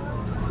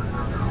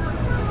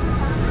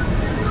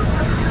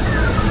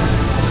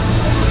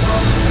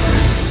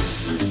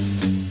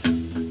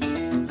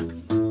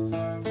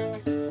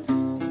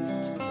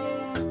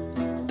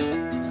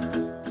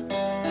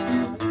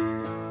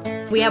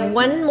 We have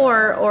one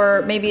more,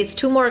 or maybe it's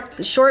 2 more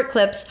short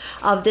clips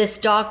of this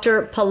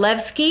Dr.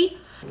 Palevsky.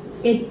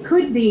 It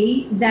could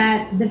be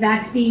that the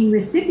vaccine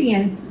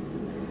recipients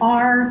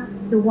are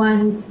the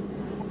ones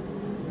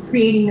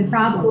creating the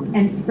problem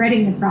and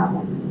spreading the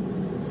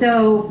problem.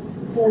 So,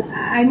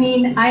 I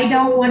mean, I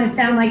don't want to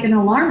sound like an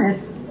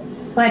alarmist,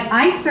 but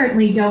I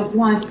certainly don't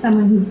want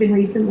someone who's been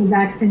recently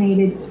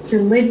vaccinated to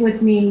live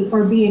with me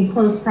or be in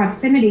close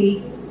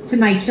proximity to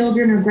my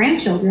children or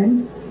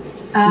grandchildren.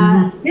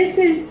 This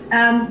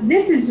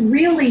is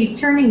really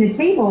turning the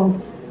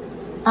tables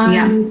on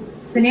the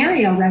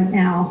scenario right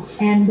now.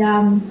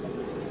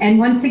 And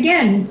once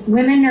again,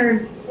 women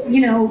are,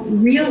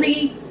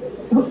 really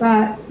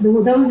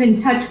those in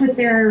touch with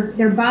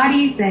their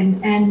bodies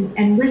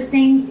and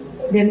listening,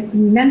 the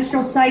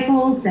menstrual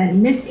cycles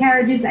and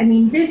miscarriages. I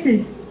mean, this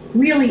is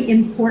really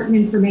important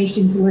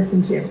information to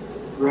listen to.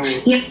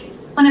 Right. Yeah.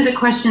 One of the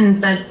questions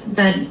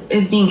that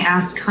is being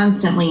asked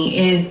constantly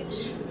is,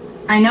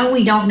 I know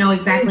we don't know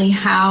exactly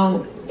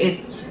how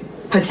it's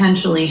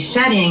potentially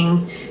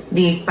shedding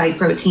these spike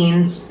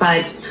proteins,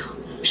 but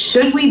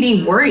should we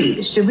be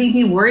worried? Should we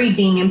be worried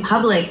being in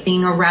public,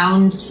 being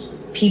around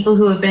people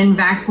who have been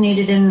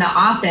vaccinated in the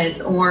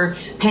office, or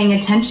paying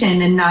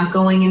attention and not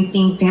going and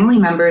seeing family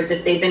members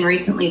if they've been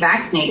recently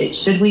vaccinated?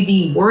 Should we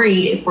be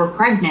worried if we're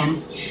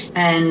pregnant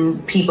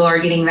and people are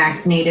getting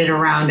vaccinated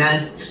around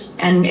us?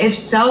 And if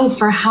so,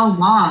 for how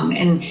long?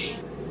 And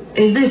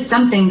is this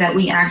something that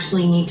we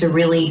actually need to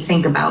really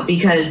think about?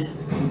 Because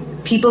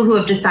people who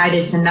have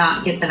decided to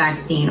not get the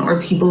vaccine, or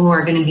people who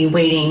are going to be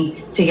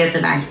waiting to get the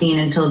vaccine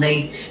until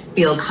they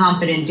feel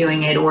confident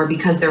doing it, or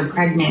because they're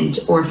pregnant,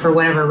 or for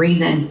whatever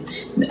reason,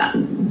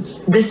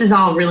 this is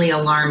all really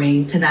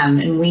alarming to them.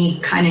 And we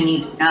kind of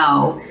need to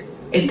know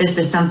if this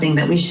is something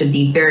that we should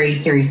be very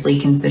seriously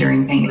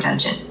considering paying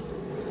attention.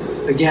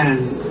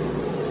 Again,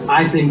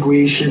 I think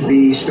we should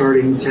be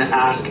starting to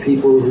ask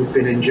people who've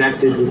been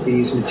injected with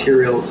these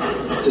materials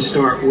to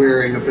start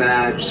wearing a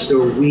badge,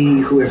 so we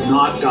who have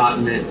not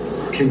gotten it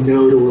can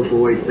know to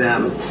avoid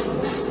them.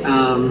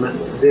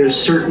 There's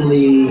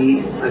certainly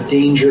a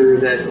danger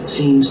that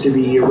seems to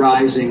be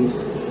arising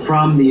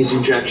from these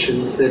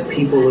injections that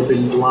people have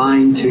been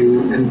blind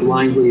to and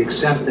blindly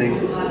accepting.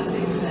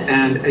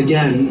 And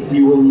again,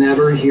 you will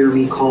never hear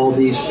me call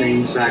these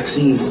things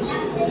vaccines,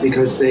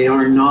 because they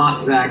are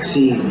not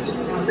vaccines.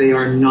 They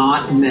are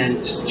not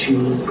meant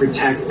to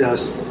protect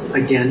us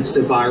against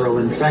a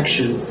viral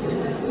infection.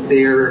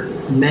 They're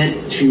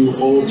meant to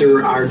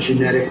alter our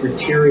genetic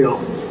material.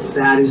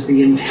 That is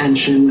the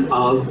intention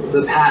of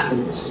the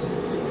patents.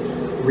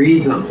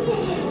 Read them.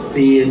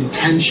 The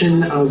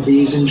intention of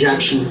these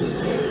injections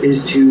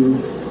is to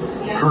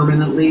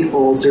permanently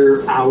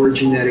alter our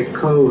genetic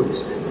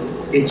codes.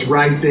 It's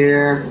right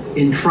there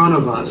in front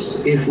of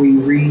us. If we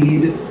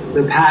read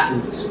the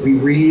patents, we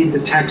read the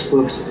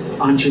textbooks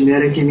on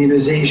genetic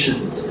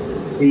immunizations,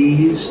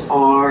 these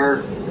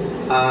are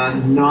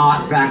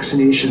not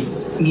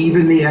vaccinations.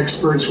 Even the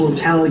experts will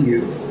tell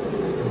you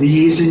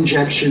these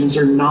injections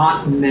are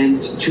not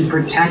meant to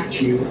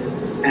protect you,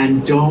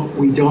 and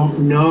we don't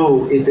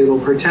know if it'll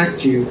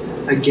protect you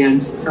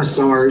against a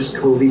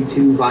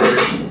SARS-CoV-2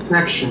 virus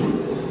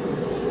infection.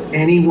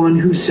 Anyone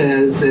who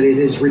says that it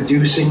is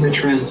reducing the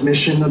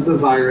transmission of the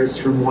virus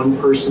from one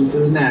person to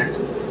the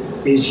next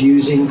is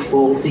using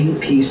faulty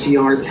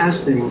PCR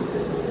testing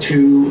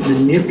to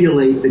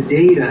manipulate the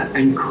data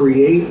and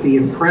create the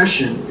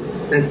impression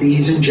that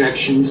these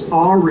injections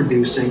are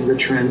reducing the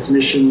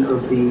transmission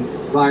of the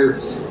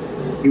virus.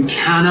 You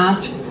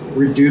cannot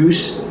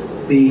reduce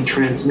the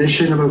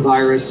transmission of a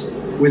virus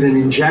with an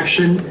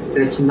injection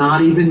that's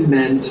not even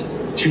meant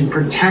to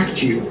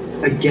protect you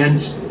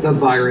against the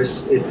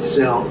virus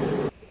itself.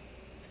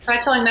 Try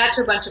telling that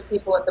to a bunch of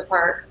people at the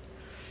park.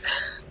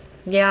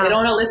 Yeah. They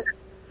don't want to listen.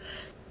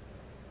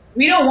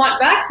 We don't want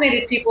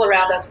vaccinated people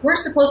around us. We're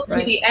supposed to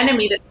be the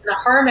enemy that's going to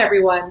harm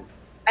everyone.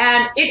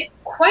 And it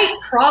quite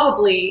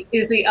probably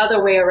is the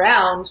other way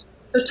around.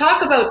 So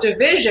talk about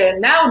division.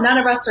 Now none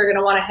of us are going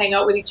to want to hang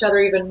out with each other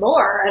even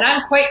more. And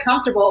I'm quite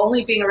comfortable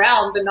only being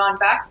around the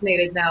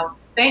non-vaccinated now.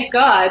 Thank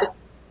God.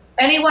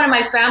 Anyone in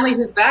my family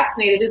who's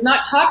vaccinated is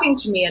not talking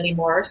to me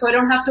anymore, so I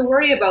don't have to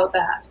worry about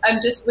that. I'm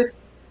just with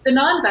the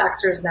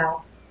non-vaxxers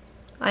now.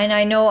 And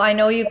I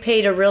know you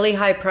paid a really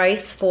high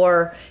price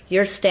for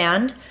your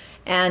stand,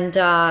 and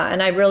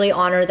I really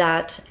honor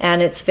that,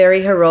 and it's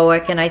very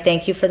heroic, and I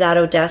thank you for that,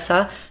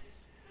 Odessa.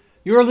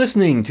 You're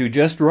listening to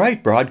Just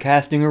Right,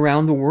 broadcasting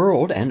around the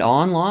world and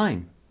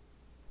online.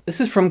 This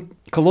is from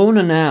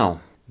Kelowna Now,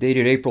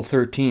 dated April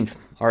 13th,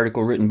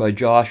 article written by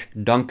Josh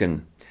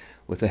Duncan,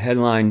 with the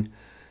headline,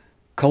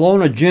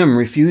 Kelowna Gym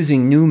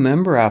refusing new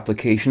member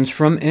applications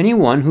from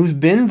anyone who's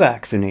been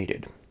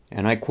vaccinated.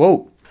 And I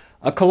quote,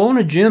 a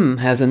Kelowna Gym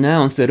has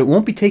announced that it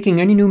won't be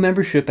taking any new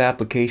membership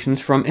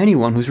applications from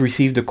anyone who's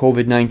received a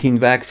COVID-19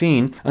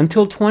 vaccine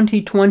until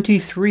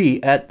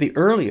 2023 at the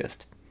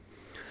earliest.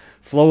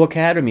 Flow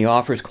Academy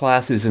offers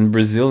classes in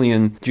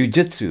Brazilian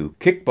Jiu-Jitsu,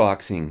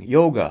 kickboxing,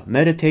 yoga,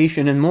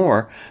 meditation, and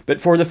more, but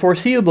for the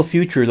foreseeable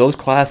future, those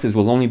classes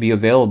will only be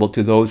available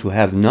to those who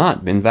have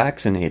not been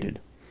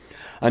vaccinated.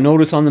 A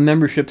notice on the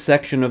membership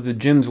section of the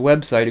gym's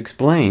website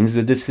explains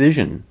the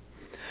decision.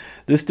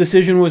 This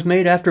decision was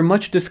made after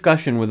much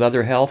discussion with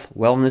other health,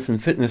 wellness,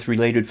 and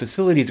fitness-related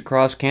facilities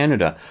across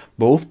Canada,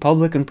 both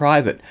public and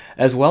private,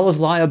 as well as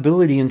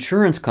liability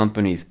insurance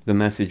companies, the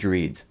message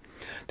reads.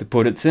 To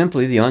put it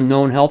simply, the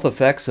unknown health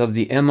effects of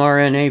the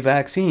mRNA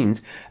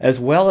vaccines,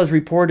 as well as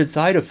reported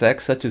side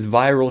effects such as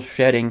viral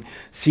shedding,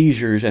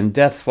 seizures, and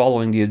death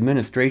following the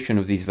administration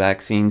of these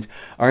vaccines,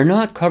 are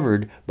not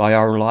covered by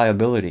our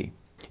liability.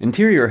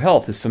 Interior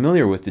Health is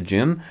familiar with the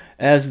gym,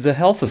 as the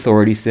health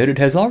authority said it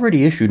has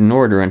already issued an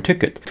order and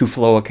ticket to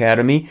Flow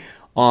Academy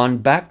on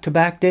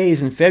back-to-back days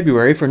in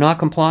February for not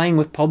complying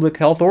with public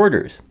health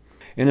orders.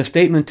 In a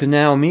statement to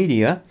Now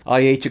Media,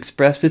 IH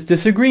expressed its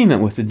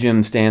disagreement with the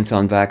gym's stance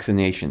on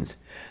vaccinations.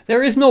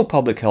 There is no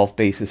public health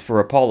basis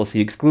for a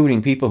policy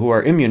excluding people who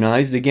are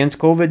immunized against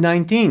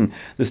COVID-19,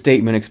 the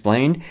statement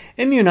explained.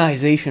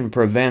 Immunization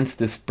prevents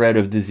the spread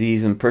of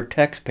disease and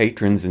protects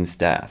patrons and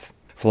staff.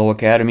 Flow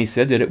Academy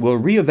said that it will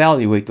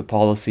reevaluate the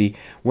policy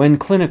when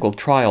clinical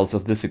trials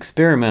of this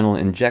experimental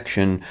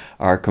injection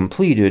are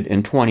completed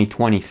in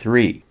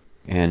 2023.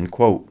 End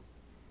quote.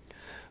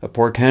 A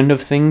portend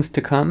of things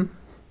to come?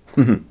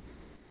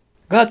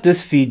 Got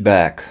this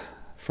feedback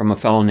from a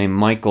fellow named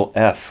Michael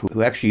F.,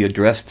 who actually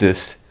addressed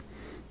this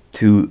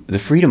to the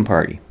Freedom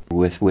Party,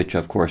 with which,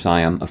 of course,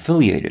 I am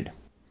affiliated.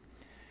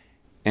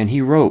 And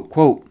he wrote,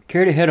 quote,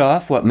 care to hit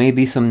off what may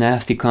be some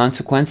nasty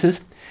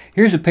consequences?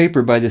 Here's a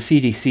paper by the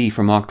CDC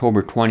from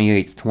October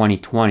 28,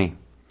 2020.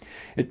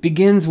 It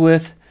begins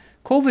with,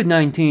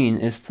 COVID-19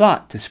 is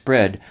thought to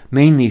spread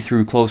mainly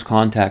through close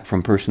contact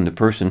from person to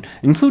person,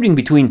 including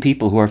between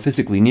people who are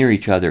physically near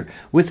each other,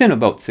 within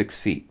about 6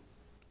 feet.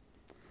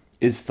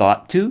 Is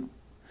thought to?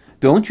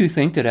 Don't you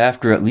think that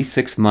after at least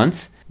 6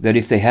 months, that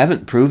if they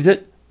haven't proved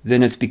it,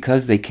 then it's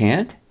because they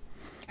can't?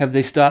 Have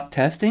they stopped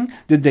testing?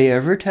 Did they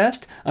ever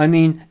test? I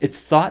mean, it's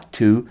thought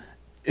to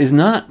is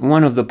not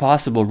one of the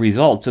possible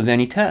results of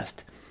any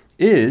test.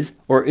 Is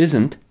or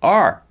isn't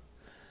are.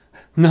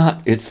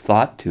 Not it's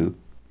thought to.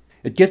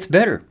 It gets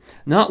better.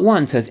 Not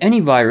once has any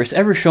virus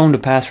ever shown to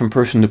pass from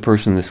person to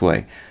person this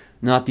way.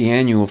 Not the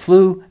annual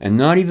flu, and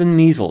not even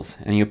measles,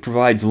 and he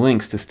provides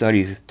links to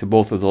studies to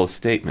both of those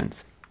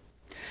statements.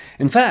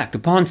 In fact,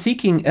 upon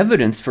seeking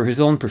evidence for his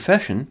own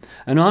profession,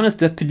 an honest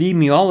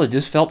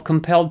epidemiologist felt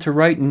compelled to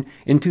write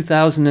in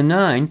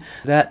 2009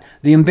 that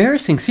the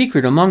embarrassing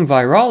secret among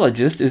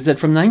virologists is that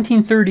from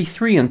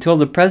 1933 until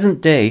the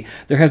present day,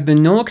 there have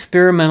been no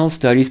experimental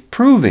studies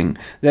proving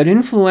that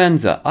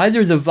influenza,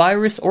 either the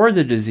virus or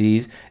the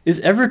disease, is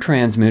ever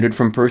transmitted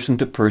from person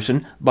to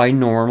person by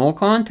normal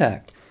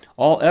contact.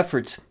 All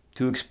efforts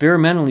to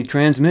experimentally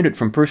transmit it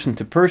from person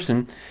to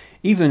person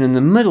even in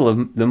the middle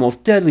of the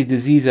most deadly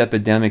disease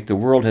epidemic the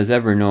world has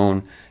ever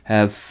known,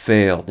 have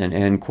failed, and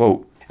end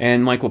quote.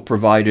 And Michael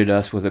provided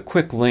us with a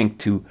quick link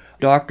to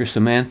Dr.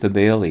 Samantha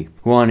Bailey,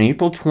 who on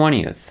April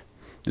 20th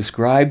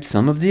described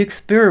some of the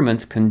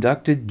experiments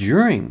conducted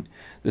during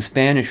the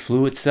Spanish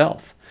flu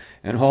itself.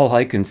 And all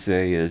I can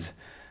say is,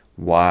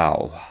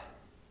 wow.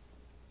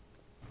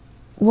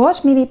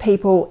 What many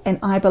people, and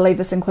I believe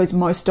this includes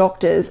most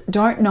doctors,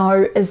 don't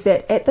know is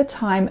that at the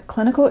time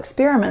clinical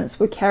experiments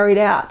were carried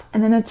out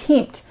in an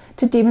attempt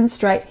to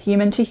demonstrate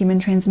human-to-human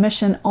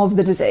transmission of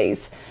the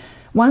disease.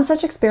 One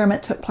such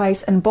experiment took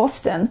place in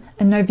Boston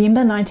in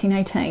November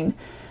 1918.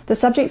 The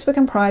subjects were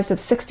comprised of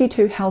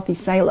 62 healthy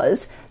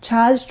sailors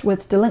charged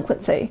with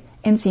delinquency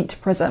and sent to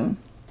prison.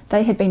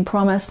 They had been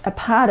promised a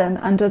pardon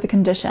under the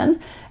condition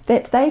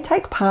that they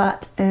take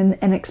part in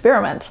an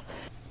experiment.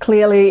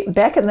 Clearly,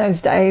 back in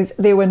those days,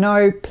 there were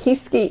no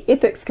pesky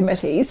ethics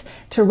committees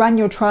to run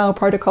your trial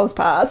protocols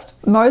past.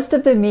 Most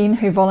of the men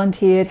who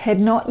volunteered had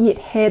not yet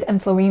had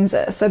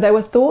influenza, so they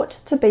were thought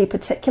to be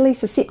particularly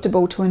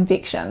susceptible to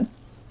infection.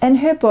 In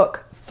her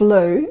book,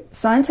 Flu,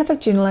 scientific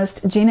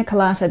journalist Gina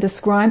Kolata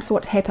describes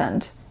what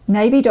happened.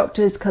 Navy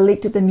doctors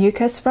collected the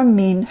mucus from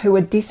men who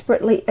were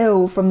desperately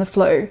ill from the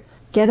flu,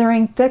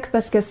 gathering thick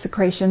viscous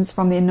secretions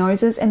from their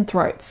noses and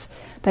throats.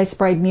 They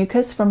sprayed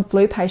mucus from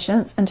flu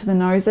patients into the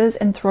noses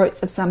and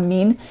throats of some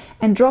men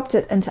and dropped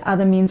it into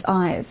other men's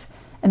eyes.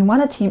 In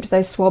one attempt,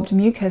 they swabbed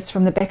mucus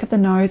from the back of the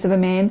nose of a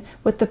man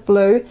with the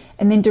flu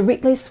and then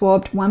directly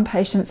swabbed one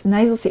patient's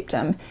nasal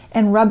septum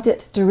and rubbed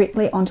it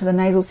directly onto the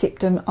nasal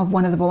septum of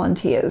one of the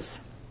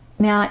volunteers.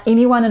 Now,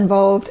 anyone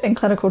involved in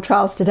clinical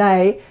trials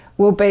today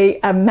will be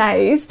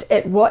amazed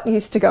at what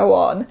used to go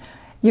on.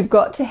 You've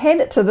got to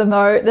hand it to them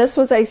though, this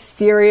was a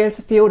serious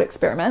field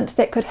experiment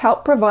that could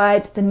help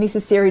provide the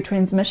necessary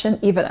transmission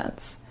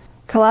evidence.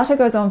 Kolata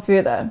goes on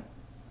further,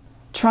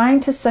 trying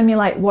to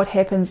simulate what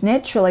happens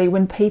naturally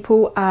when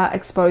people are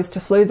exposed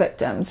to flu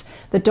victims.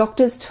 The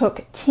doctors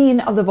took 10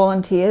 of the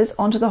volunteers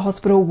onto the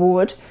hospital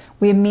ward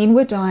where men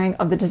were dying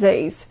of the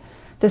disease.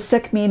 The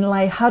sick men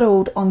lay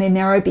huddled on their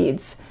narrow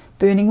beds,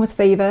 burning with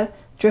fever,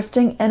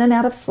 drifting in and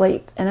out of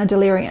sleep in a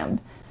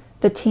delirium.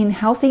 The 10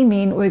 healthy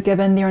men were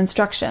given their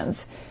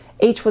instructions.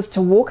 Each was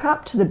to walk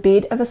up to the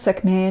bed of a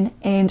sick man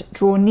and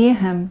draw near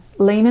him,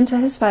 lean into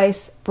his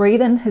face,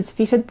 breathe in his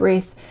fetid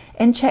breath,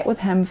 and chat with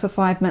him for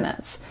 5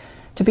 minutes.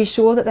 To be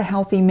sure that the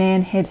healthy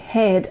man had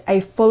had a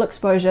full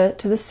exposure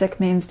to the sick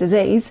man's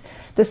disease,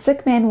 the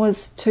sick man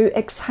was to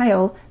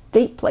exhale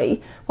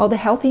deeply while the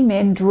healthy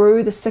man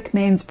drew the sick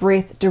man's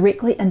breath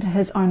directly into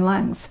his own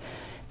lungs.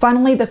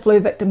 Finally, the flu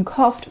victim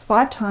coughed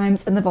 5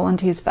 times in the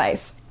volunteer's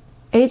face.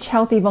 Each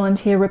healthy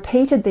volunteer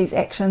repeated these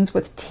actions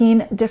with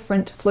 10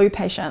 different flu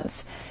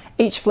patients.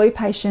 Each flu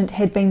patient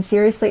had been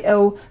seriously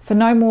ill for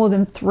no more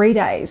than 3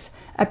 days,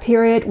 a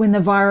period when the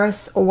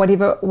virus or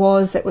whatever it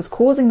was that was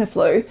causing the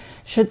flu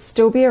should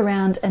still be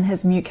around in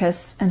his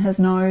mucus, in his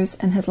nose,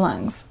 in his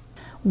lungs.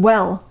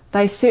 Well,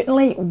 they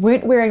certainly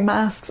weren't wearing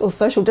masks or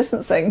social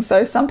distancing,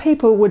 so some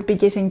people would be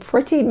getting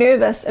pretty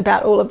nervous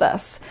about all of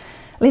this.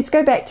 Let's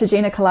go back to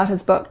Gina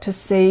Kolata's book to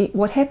see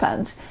what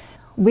happened,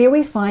 where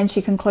we find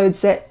she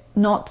concludes that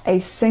not a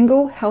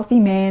single healthy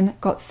man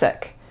got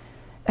sick.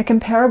 A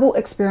comparable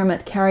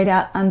experiment carried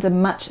out under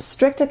much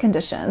stricter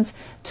conditions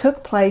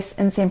took place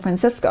in San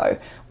Francisco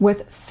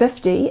with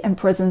 50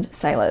 imprisoned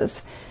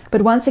sailors.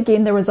 But once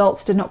again, the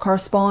results did not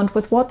correspond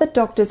with what the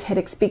doctors had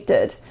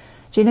expected.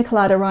 Gina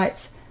Kolata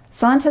writes,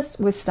 "Scientists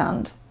were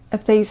stunned.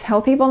 If these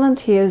healthy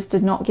volunteers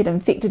did not get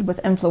infected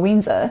with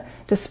influenza,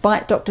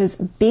 despite doctors'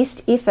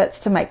 best efforts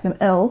to make them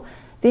ill,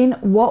 then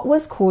what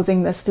was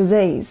causing this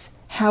disease?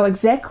 How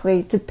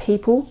exactly did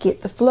people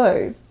get the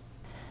flu?"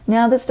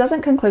 Now, this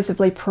doesn't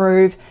conclusively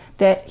prove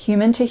that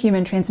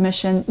human-to-human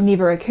transmission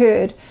never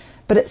occurred,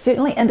 but it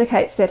certainly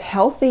indicates that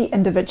healthy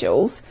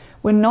individuals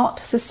were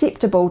not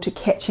susceptible to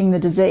catching the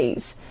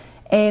disease,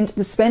 and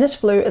the Spanish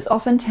flu is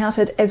often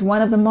touted as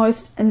one of the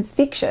most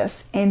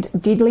infectious and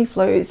deadly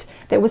flus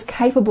that was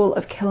capable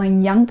of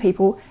killing young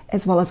people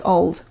as well as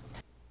old.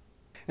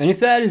 And if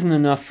that isn't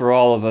enough for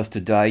all of us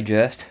to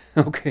digest,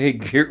 okay,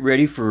 get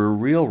ready for a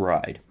real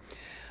ride.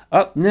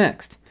 Up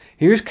next,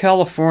 here's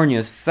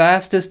California's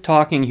fastest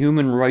talking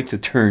human rights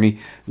attorney,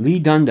 Leigh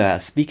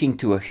Dundas, speaking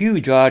to a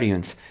huge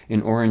audience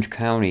in Orange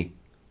County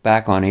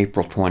back on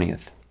April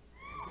 20th.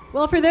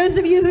 Well, for those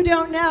of you who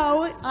don't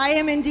know, I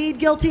am indeed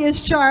guilty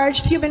as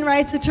charged human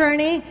rights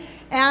attorney.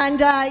 And,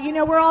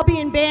 we're all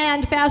being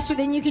banned faster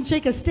than you can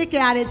shake a stick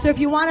at it. So if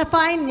you want to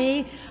find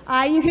me,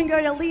 you can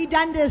go to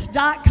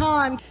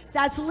leighdundas.com.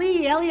 That's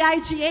Leigh,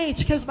 L-E-I-G-H,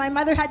 because my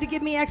mother had to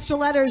give me extra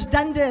letters,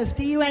 Dundas,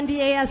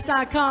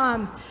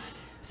 D-U-N-D-A-S.com.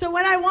 So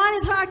what I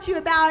want to talk to you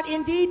about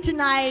indeed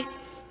tonight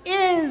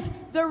is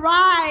the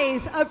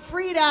rise of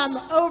freedom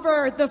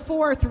over the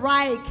Fourth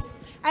Reich.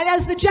 And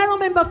as the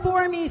gentleman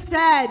before me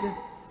said,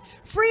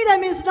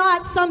 freedom is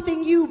not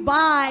something you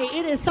buy,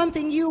 it is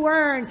something you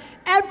earn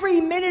every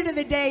minute of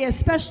the day,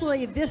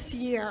 especially this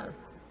year.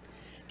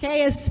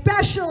 Okay,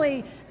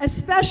 especially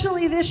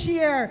especially this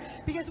year,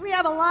 because we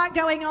have a lot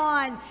going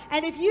on.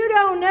 And if you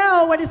don't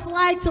know what it's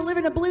like to live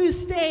in a blue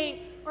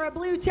state or a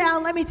blue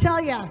town, let me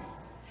tell you.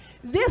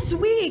 This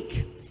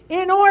week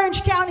in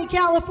Orange County,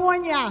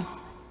 California,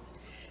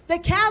 the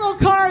cattle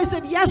cars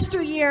of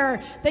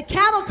yesteryear, the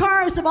cattle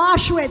cars of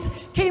Auschwitz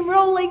came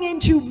rolling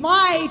into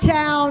my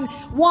town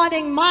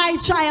wanting my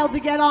child to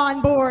get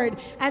on board.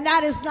 And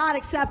that is not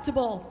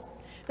acceptable.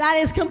 That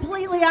is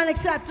completely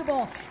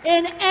unacceptable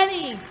in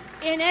any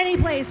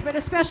place, but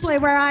especially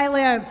where I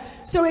live.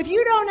 So if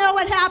you don't know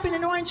what happened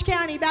in Orange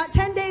County, about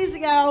 10 days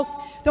ago,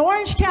 the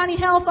Orange County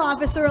health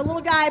officer, a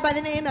little guy by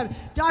the name of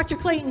Dr.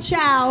 Clayton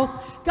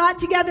Chow, got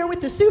together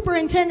with the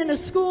superintendent of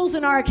schools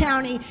in our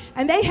county,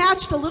 and they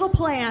hatched a little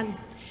plan.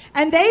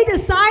 And they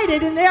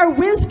decided in their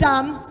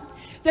wisdom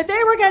that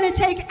they were going to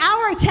take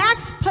our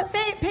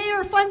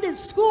taxpayer-funded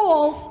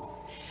schools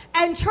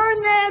and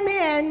turn them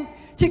in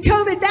to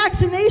COVID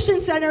vaccination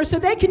centers so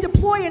they could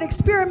deploy an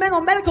experimental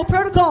medical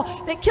protocol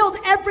that killed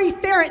every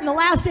ferret in the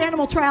last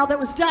animal trial that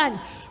was done.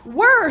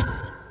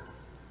 Worse,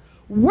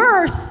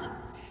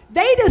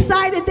 they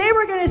decided they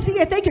were going to see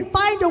if they could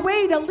find a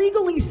way to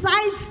legally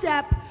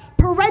sidestep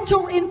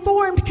parental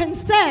informed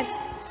consent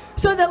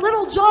so that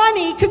little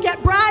Johnny could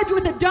get bribed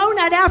with a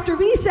donut after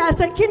recess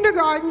at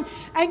kindergarten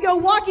and go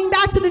walking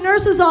back to the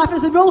nurse's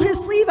office and roll his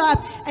sleeve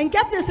up and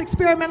get this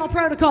experimental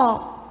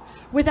protocol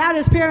without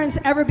his parents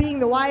ever being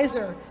the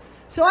wiser.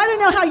 So I don't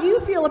know how you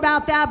feel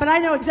about that, but I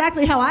know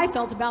exactly how I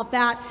felt about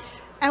that.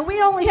 And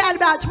we only had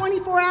about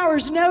 24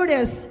 hours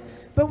notice,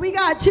 but we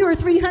got 200 or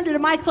 300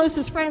 of my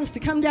closest friends to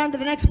come down to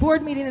the next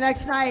board meeting the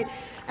next night,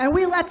 and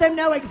we let them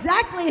know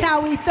exactly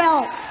how we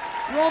felt.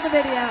 Roll the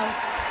video.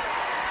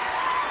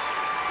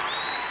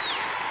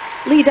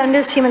 Lee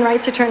Dundas, human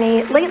rights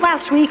attorney. Late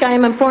last week, I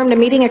am informed a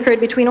meeting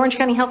occurred between Orange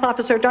County Health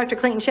Officer Dr.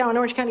 Clayton Chow and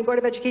Orange County Board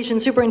of Education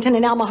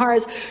Superintendent Al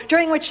Maharas,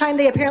 during which time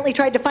they apparently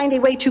tried to find a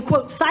way to,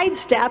 quote,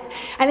 sidestep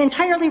and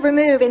entirely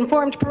remove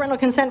informed parental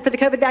consent for the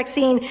COVID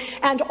vaccine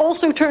and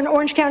also turn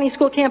Orange County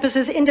school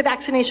campuses into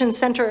vaccination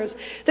centers.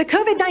 The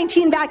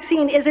COVID-19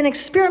 vaccine is an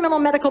experimental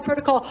medical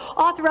protocol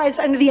authorized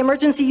under the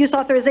Emergency Use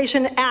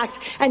Authorization Act,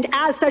 and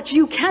as such,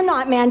 you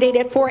cannot mandate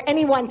it for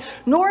anyone,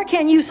 nor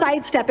can you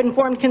sidestep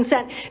informed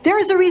consent. There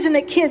is a reason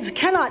that kids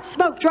cannot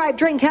smoke, drive,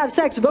 drink, have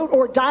sex, vote,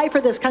 or die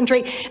for this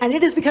country, and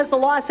it is because the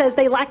law says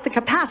they lack the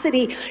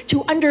capacity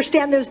to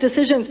understand those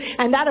decisions,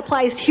 and that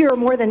applies here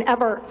more than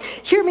ever.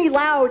 Hear me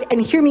loud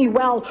and hear me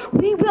well.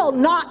 We will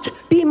not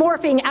be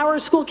morphing our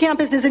school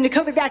campuses into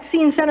COVID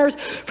vaccine centers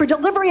for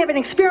delivery of an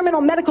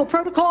experimental medical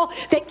protocol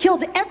that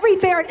killed every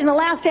ferret in the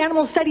last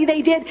animal study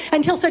they did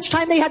until such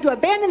time they had to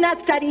abandon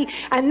that study,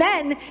 and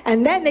then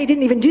they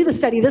didn't even do the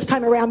study this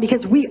time around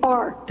because we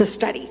are the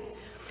study.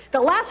 The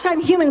last time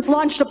humans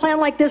launched a plan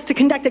like this to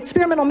conduct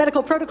experimental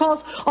medical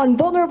protocols on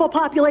vulnerable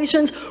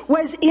populations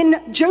was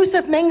in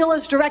Joseph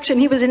Mengele's direction.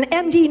 He was an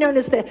MD known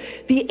as the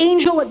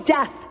Angel of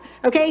Death.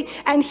 Okay,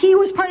 and he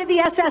was part of the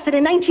SS, and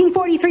in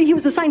 1943 he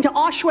was assigned to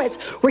Auschwitz,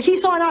 where he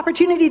saw an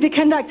opportunity to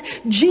conduct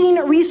gene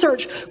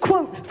research,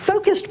 quote,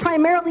 focused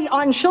primarily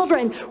on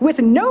children with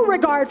no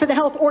regard for the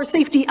health or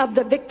safety of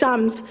the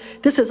victims.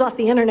 This is off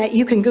the internet,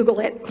 you can Google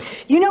it.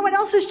 You know what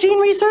else is gene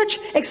research?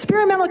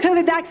 Experimental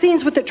COVID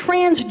vaccines with the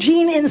trans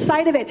gene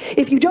inside of it.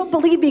 If you don't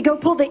believe me, go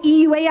pull the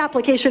EUA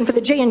application for the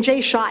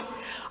J&J shot.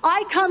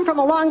 I come from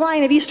a long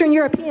line of Eastern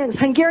Europeans,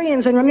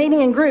 Hungarians, and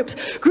Romanian groups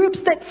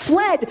that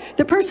fled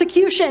the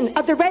persecution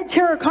of the Red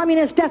Terror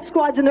communist death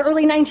squads in the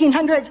early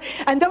 1900s,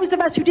 and those of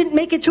us who didn't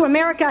make it to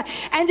America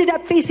ended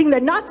up facing the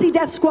Nazi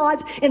death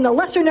squads in the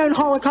lesser-known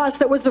Holocaust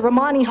that was the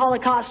Romani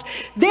Holocaust.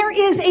 There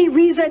is a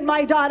reason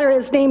my daughter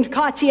is named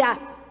Katya.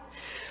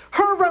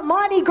 Her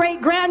Romani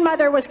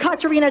great-grandmother was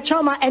Katerina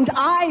Choma, and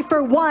I,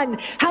 for one,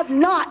 have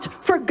not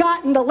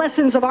forgotten the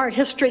lessons of our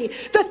history.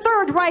 The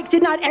Third Reich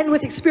did not end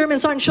with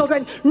experiments on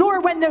children, nor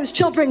when those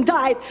children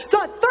died.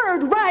 The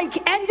Third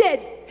Reich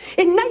ended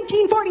in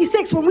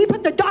 1946, when we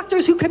put the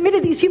doctors who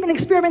committed these human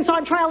experiments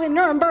on trial in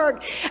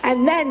Nuremberg,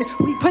 and then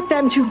we put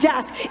them to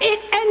death. It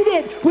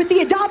ended with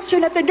the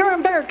adoption of the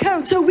Nuremberg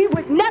Code, so we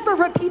would never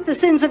repeat the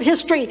sins of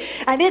history.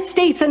 And it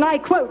states, and I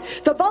quote,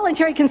 the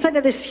voluntary consent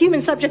of this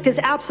human subject is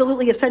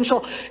absolutely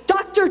essential.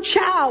 Dr.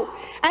 Chow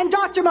and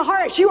Dr.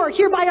 Maharas, you are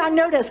hereby on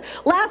notice.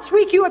 Last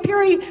week, you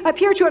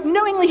appear to have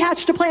knowingly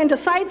hatched a plan to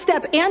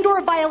sidestep and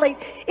or violate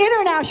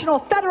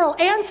international, federal,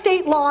 and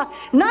state law,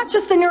 not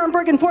just the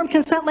Nuremberg informed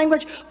consent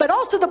language, but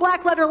also the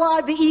black letter law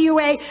of the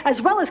EUA,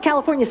 as well as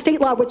California state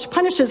law, which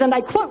punishes, and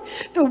I quote,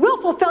 the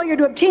willful failure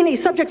to obtain a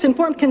subject's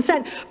informed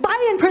consent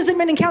by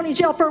imprisonment in county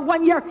jail for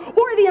 1 year,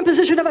 or the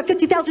imposition of a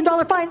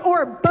 $50,000 fine,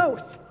 or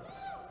both.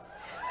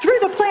 Through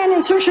the planned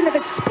insertion of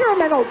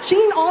experimental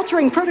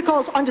gene-altering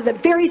protocols onto the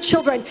very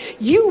children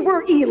you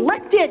were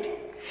elected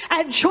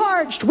and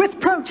charged with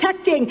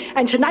protecting.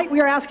 And tonight we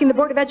are asking the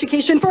Board of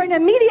Education for an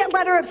immediate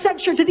letter of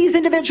censure to these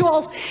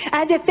individuals.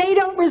 And if they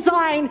don't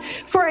resign,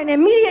 for an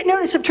immediate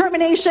notice of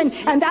termination.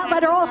 And that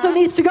letter also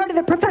needs to go to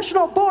the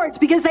professional boards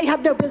because they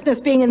have no business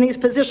being in these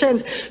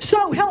positions.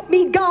 So help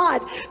me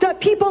God, the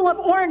people of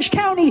Orange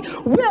County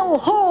will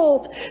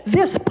hold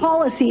this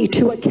policy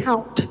to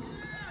account.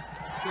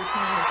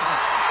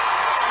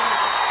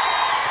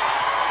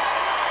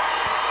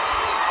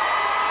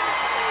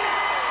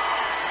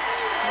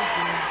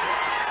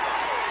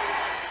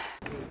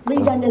 Lee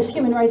Dundas,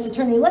 human rights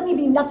attorney. Let me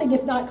be nothing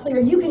if not clear.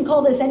 You can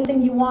call this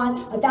anything you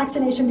want, a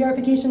vaccination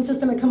verification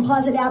system, a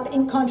composite app,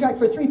 Inc. contract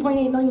for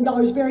 $3.8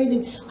 million buried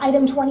in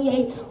item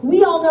 28.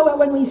 We all know it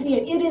when we see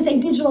it. It is a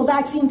digital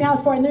vaccine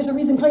passport, and there's a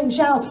reason Clayton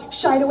Chau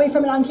shied away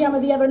from it on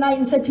camera the other night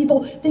and said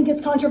people think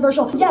it's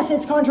controversial. Yes,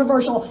 it's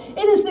controversial.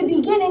 It is the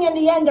beginning and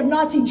the end of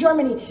Nazi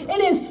Germany. It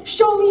is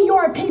show me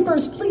your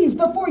papers, please,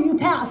 before you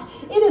pass.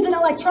 It is an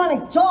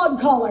electronic dog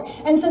collar.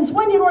 And since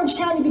when did Orange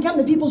County become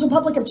the People's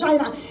Republic of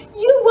China?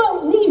 You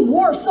won't need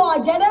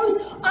Warsaw ghettos.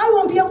 I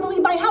won't be able to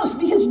leave my house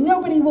because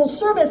nobody will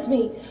service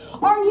me.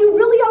 Are you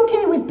really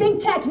okay with big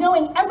tech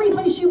knowing every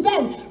place you've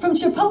been, from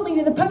Chipotle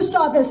to the post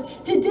office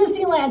to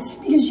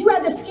Disneyland, because you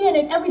had to scan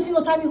it every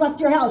single time you left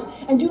your house,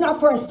 and do not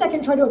for a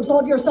second try to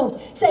absolve yourselves,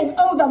 saying,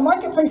 oh, the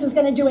marketplace is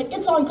going to do it.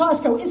 It's on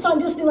Costco. It's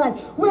on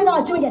Disneyland. We're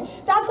not doing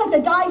it. That's like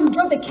the guy who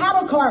drove the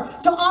cattle car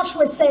to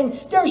Auschwitz saying,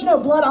 there's no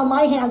blood on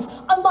my hands,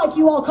 unlike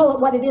you all call it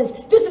what it is.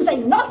 This is a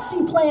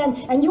Nazi plan,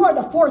 and you are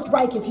the Fourth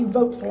Reich if you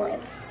vote for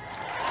it.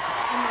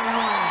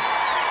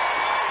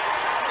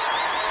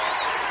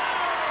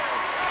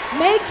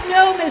 Make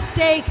no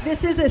mistake,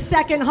 this is a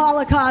second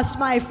Holocaust,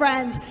 my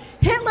friends.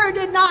 Hitler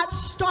did not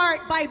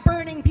start by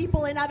burning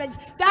people in ovens.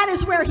 That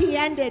is where he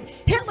ended.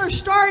 Hitler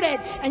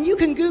started, and you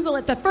can Google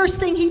it, the first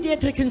thing he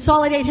did to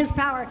consolidate his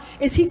power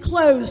is he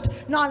closed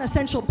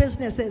non-essential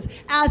businesses,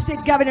 as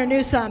did Governor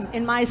Newsom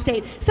in my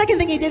state. Second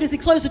thing he did is he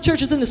closed the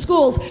churches and the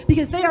schools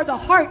because they are the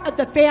heart of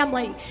the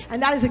family,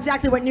 and that is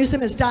exactly what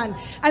Newsom has done.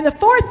 And the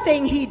fourth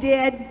thing he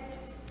did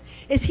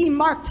is he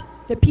marked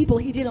the people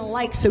he didn't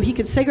like so he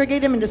could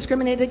segregate them and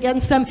discriminate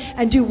against them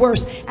and do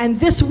worse. And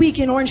this week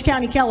in Orange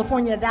County,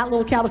 California, that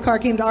little cattle car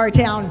came to our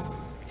town.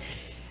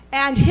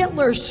 And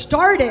Hitler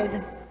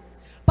started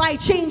by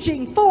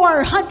changing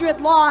 400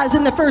 laws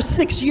in the first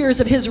 6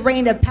 years of his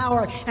reign of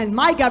power. And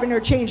my governor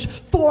changed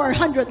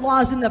 400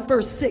 laws in the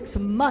first 6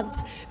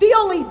 months. The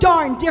only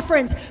darn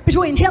difference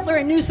between Hitler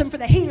and Newsom, for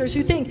the haters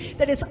who think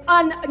that it's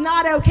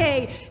not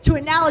okay to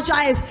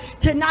analogize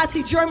to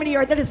Nazi Germany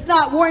or that it's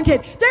not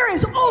warranted, there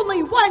is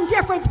only one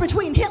difference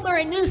between Hitler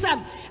and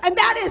Newsom, and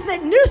that is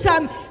that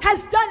Newsom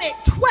has done it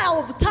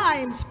 12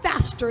 times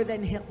faster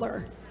than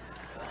Hitler.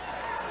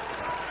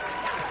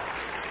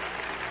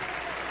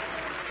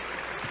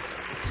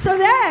 So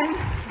then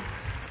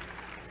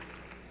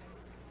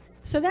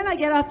I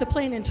get off the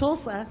plane in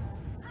Tulsa,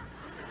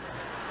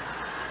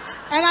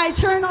 and I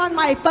turn on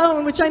my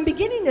phone, which I'm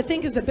beginning to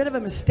think is a bit of a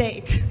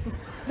mistake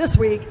this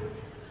week,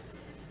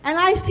 and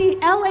I see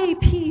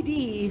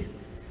LAPD,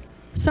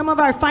 some of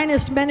our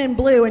finest men in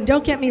blue, and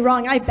don't get me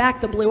wrong, I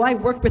back the blue, I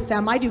work with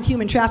them, I do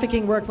human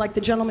trafficking work like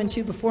the gentleman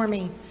two before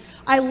me.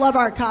 I love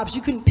our cops.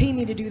 You couldn't pay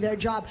me to do their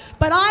job.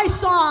 But I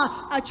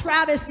saw a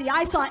travesty.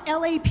 I saw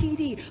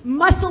LAPD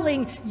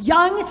muscling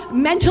young,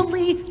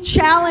 mentally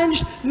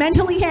challenged,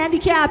 mentally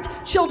handicapped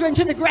children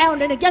to the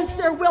ground and against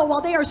their will while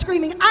they are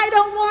screaming, I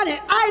don't want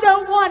it, I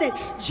don't want it,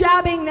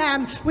 jabbing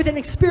them with an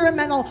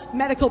experimental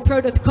medical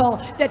protocol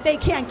that they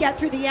can't get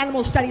through the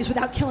animal studies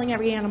without killing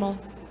every animal.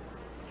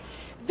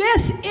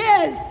 This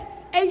is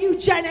a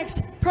eugenics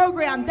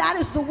program. That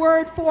is the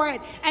word for it.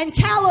 And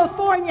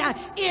California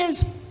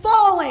is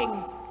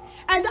falling.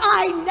 And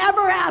I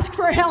never ask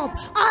for help.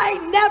 I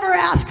never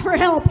ask for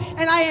help.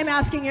 And I am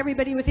asking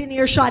everybody within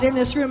earshot in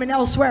this room and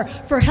elsewhere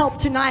for help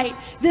tonight.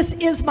 This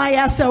is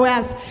my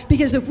SOS,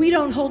 because if we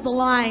don't hold the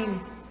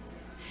line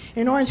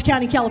in Orange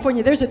County,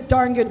 California, there's a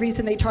darn good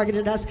reason they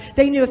targeted us.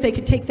 They knew if they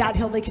could take that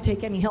hill, they could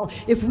take any hill.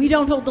 If we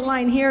don't hold the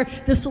line here,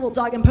 this little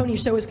dog and pony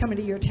show is coming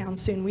to your town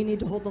soon. We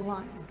need to hold the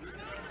line.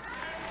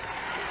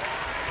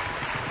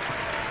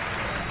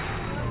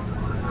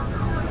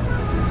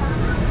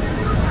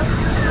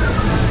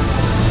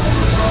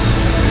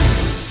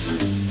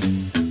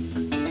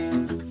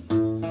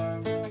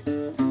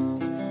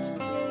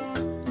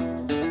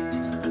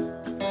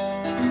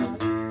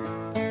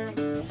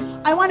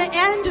 I want to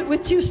end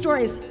with two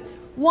stories.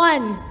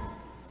 One,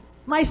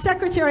 my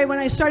secretary, when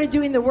I started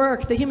doing the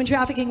work, the human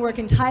trafficking work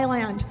in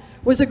Thailand,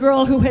 was a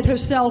girl who had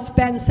herself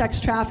been sex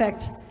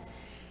trafficked.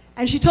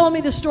 And she told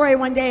me the story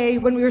one day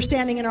when we were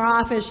standing in her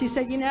office. She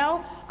said, you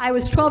know, I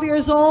was 12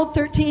 years old,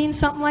 13,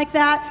 something like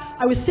that.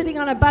 I was sitting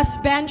on a bus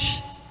bench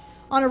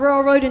on a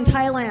rural road in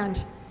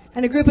Thailand.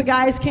 And a group of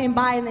guys came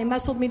by and they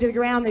muscled me to the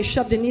ground. They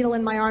shoved a needle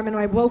in my arm, and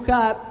when I woke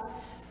up,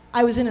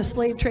 I was in a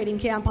slave trading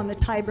camp on the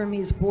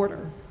Thai-Burmese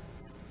border.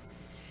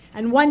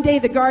 And one day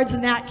the guards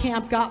in that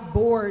camp got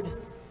bored,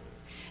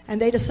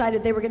 and they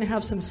decided they were going to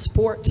have some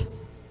sport.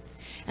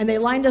 And they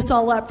lined us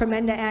all up from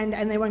end to end,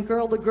 and they went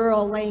girl to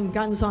girl, laying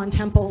guns on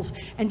temples.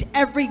 And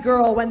every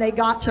girl, when they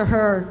got to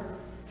her,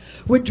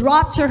 would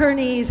drop to her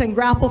knees and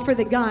grapple for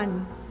the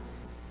gun,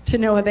 to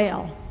no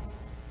avail.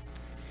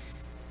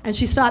 And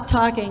she stopped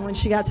talking when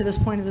she got to this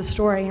point of the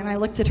story, and I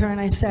looked at her and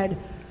I said,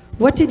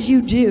 "What did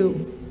you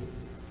do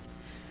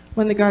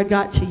when the guard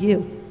got to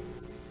you?"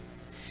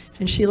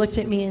 And she looked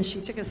at me and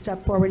she took a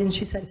step forward and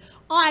she said,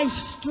 "I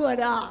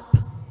stood up.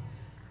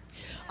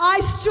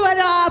 I stood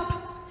up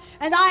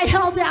and I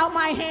held out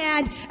my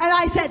hand and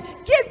I said,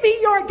 'Give me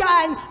your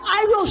gun.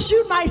 I will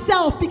shoot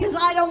myself because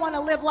I don't want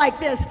to live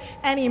like this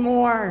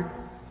anymore.'"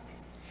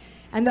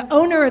 And the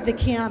owner of the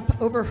camp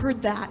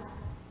overheard that.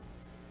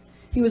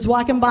 He was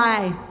walking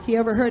by, he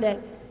overheard it,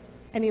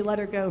 and he let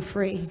her go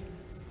free.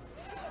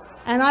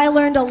 And I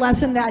learned a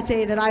lesson that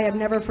day that I have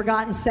never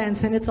forgotten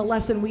since, and it's a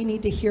lesson we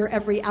need to hear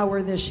every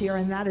hour this year,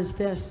 and that is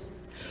this.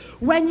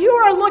 When you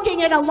are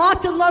looking at a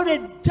locked and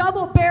loaded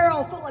double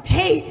barrel full of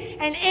hate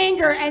and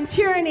anger and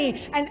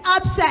tyranny and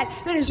upset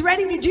that is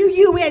ready to do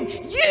you in,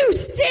 you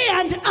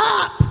stand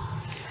up.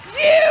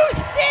 You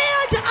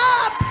stand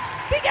up,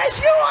 because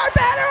you are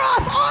better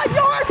off on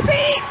your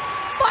feet,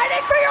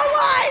 fighting for your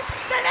life,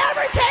 than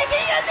ever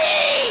taking a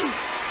knee.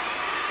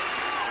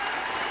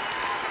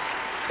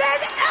 Than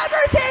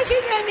ever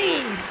taking a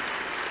knee.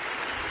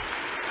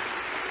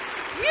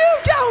 You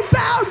don't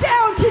bow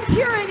down to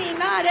tyranny,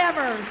 not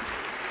ever.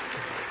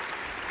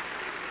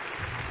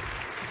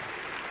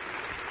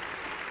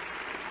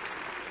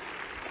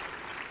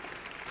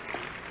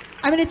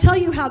 I'm going to tell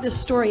you how this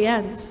story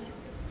ends.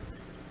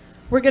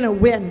 We're going to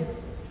win.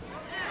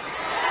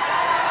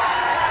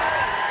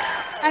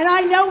 And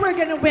I know we're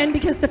going to win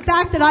because the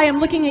fact that I am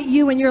looking at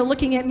you and you're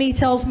looking at me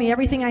tells me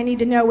everything I need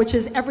to know, which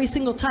is every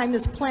single time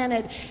this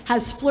planet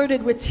has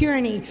flirted with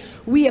tyranny,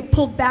 we have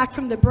pulled back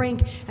from the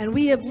brink and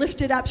we have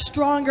lifted up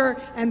stronger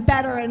and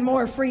better and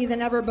more free than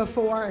ever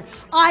before.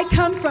 I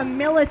come from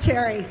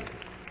military.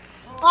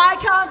 I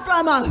come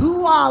from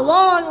a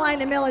long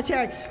line of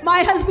military.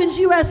 My husband's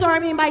U.S.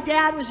 Army, my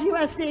dad was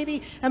U.S.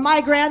 Navy, and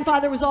my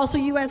grandfather was also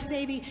U.S.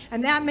 Navy,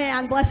 and that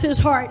man, bless his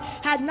heart,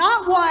 had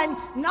not one,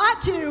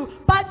 not two,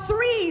 but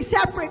 3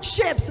 separate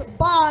ships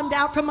bombed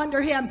out from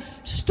under him,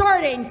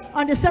 starting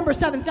on December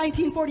 7th,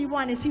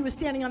 1941, as he was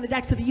standing on the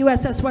decks of the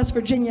USS West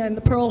Virginia in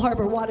the Pearl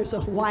Harbor waters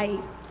of Hawaii.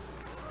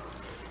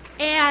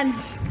 And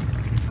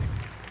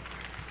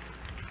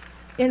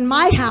in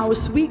my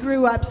house, we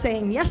grew up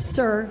saying, "Yes,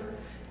 sir.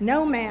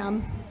 No,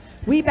 ma'am."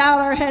 We bowed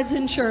our heads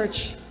in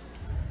church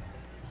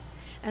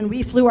and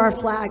we flew our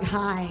flag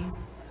high.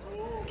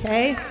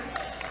 Okay?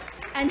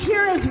 And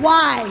here is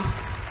why.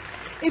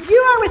 If you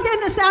are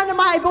within the sound of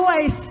my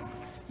voice,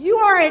 you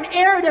are an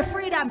heir to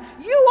freedom.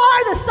 You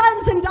are the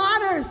sons and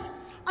daughters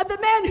of the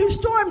men who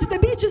stormed the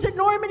beaches at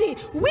Normandy.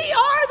 We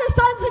are the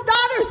sons and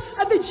daughters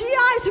of the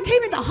GIs who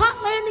came into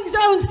hot landing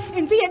zones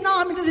in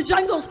Vietnam, into the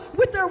jungles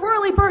with their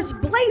whirlybirds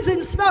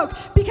blazing smoke,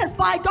 because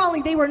by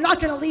golly, they were not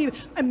going to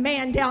leave a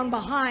man down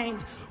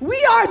behind. We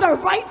are the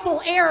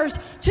rightful heirs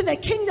to the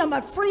kingdom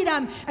of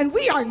freedom, and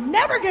we are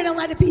never going to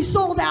let it be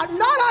sold out.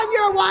 Not on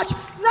your watch,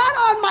 not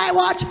on my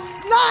watch,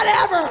 not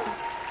ever.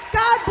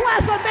 God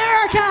bless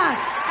America,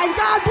 and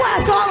God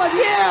bless all of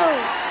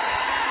you.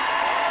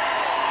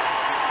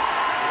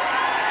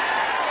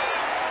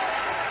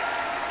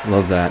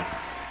 Love that.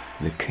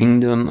 The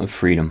kingdom of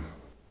freedom.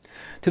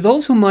 To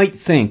those who might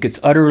think it's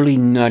utterly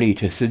nutty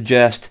to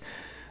suggest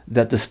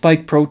that the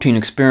spike protein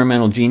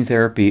experimental gene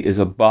therapy is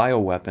a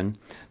bioweapon,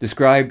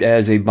 described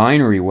as a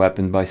binary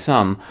weapon by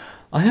some,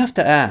 I have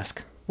to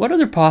ask, what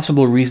other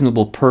possible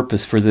reasonable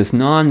purpose for this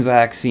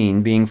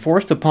non-vaccine being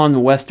forced upon the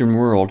Western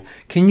world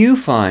can you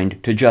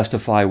find to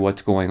justify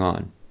what's going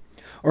on?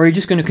 Or are you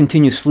just going to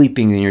continue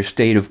sleeping in your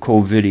state of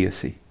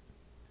covidiocy?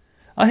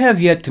 I have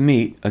yet to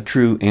meet a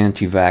true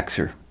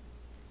anti-vaxxer.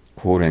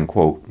 Quote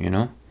unquote, you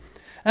know?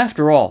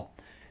 After all,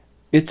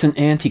 it's an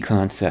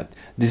anti-concept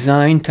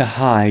designed to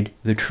hide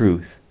the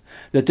truth.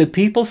 That the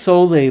people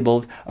so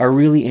labeled are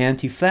really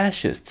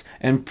anti-fascists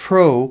and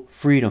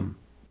pro-freedom.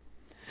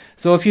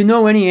 So if you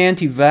know any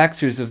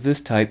anti-vaxxers of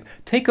this type,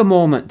 take a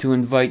moment to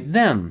invite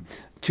them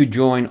to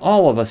join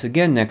all of us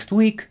again next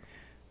week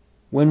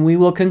when we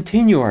will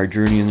continue our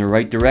journey in the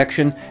right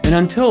direction. And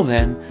until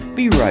then,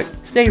 be right,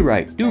 stay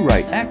right, do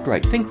right, act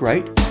right, think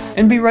right,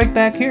 and be right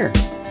back here.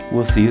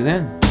 We'll see you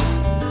then.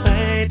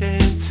 Fade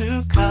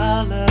into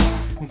color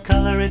and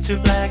color into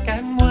black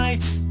and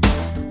white.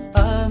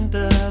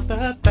 Under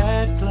the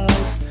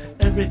bedclothes,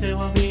 everything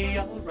will be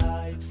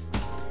alright.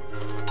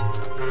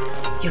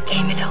 You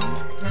came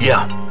alone?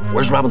 Yeah.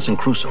 Where's Robinson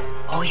Crusoe?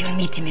 Oh, you'll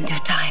meet him in due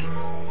time.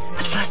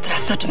 But first, there are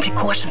certain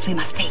precautions we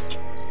must take.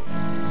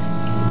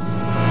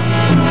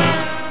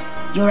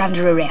 You're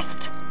under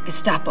arrest.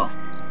 Gestapo.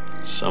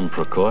 Some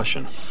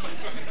precaution.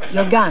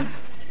 Your gun.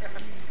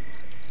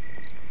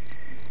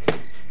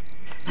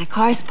 My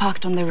car is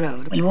parked on the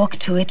road. We'll walk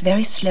to it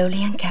very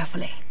slowly and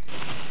carefully.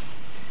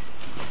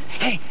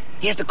 Hey,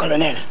 here's the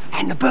colonel.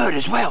 And the bird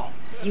as well.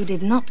 You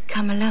did not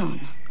come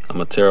alone. I'm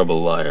a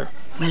terrible liar.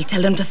 Well,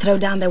 tell them to throw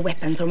down their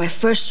weapons, or my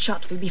first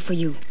shot will be for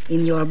you,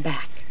 in your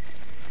back.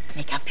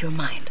 Make up your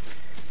mind.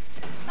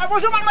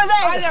 Bonjour, mademoiselle.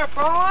 Hi there,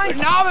 Fräulein.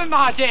 Now,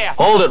 Martin.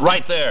 Hold it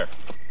right there.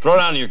 Throw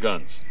down your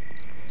guns.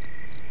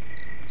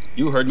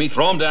 You heard me.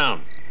 Throw them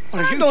down.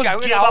 Well, you don't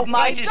give up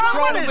my gun.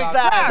 What is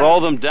that? Throw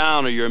them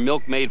down or your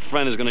milkmaid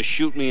friend is going to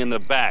shoot me in the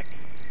back.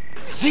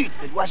 Zit,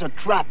 it was a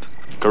trap.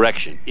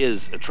 Correction,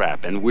 is a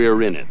trap, and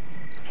we're in it.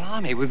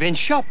 Blimey, we've been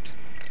shopped.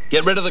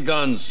 Get rid of the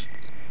guns.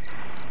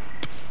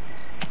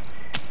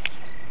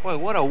 Boy,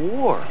 what a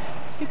war.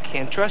 You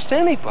can't trust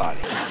anybody.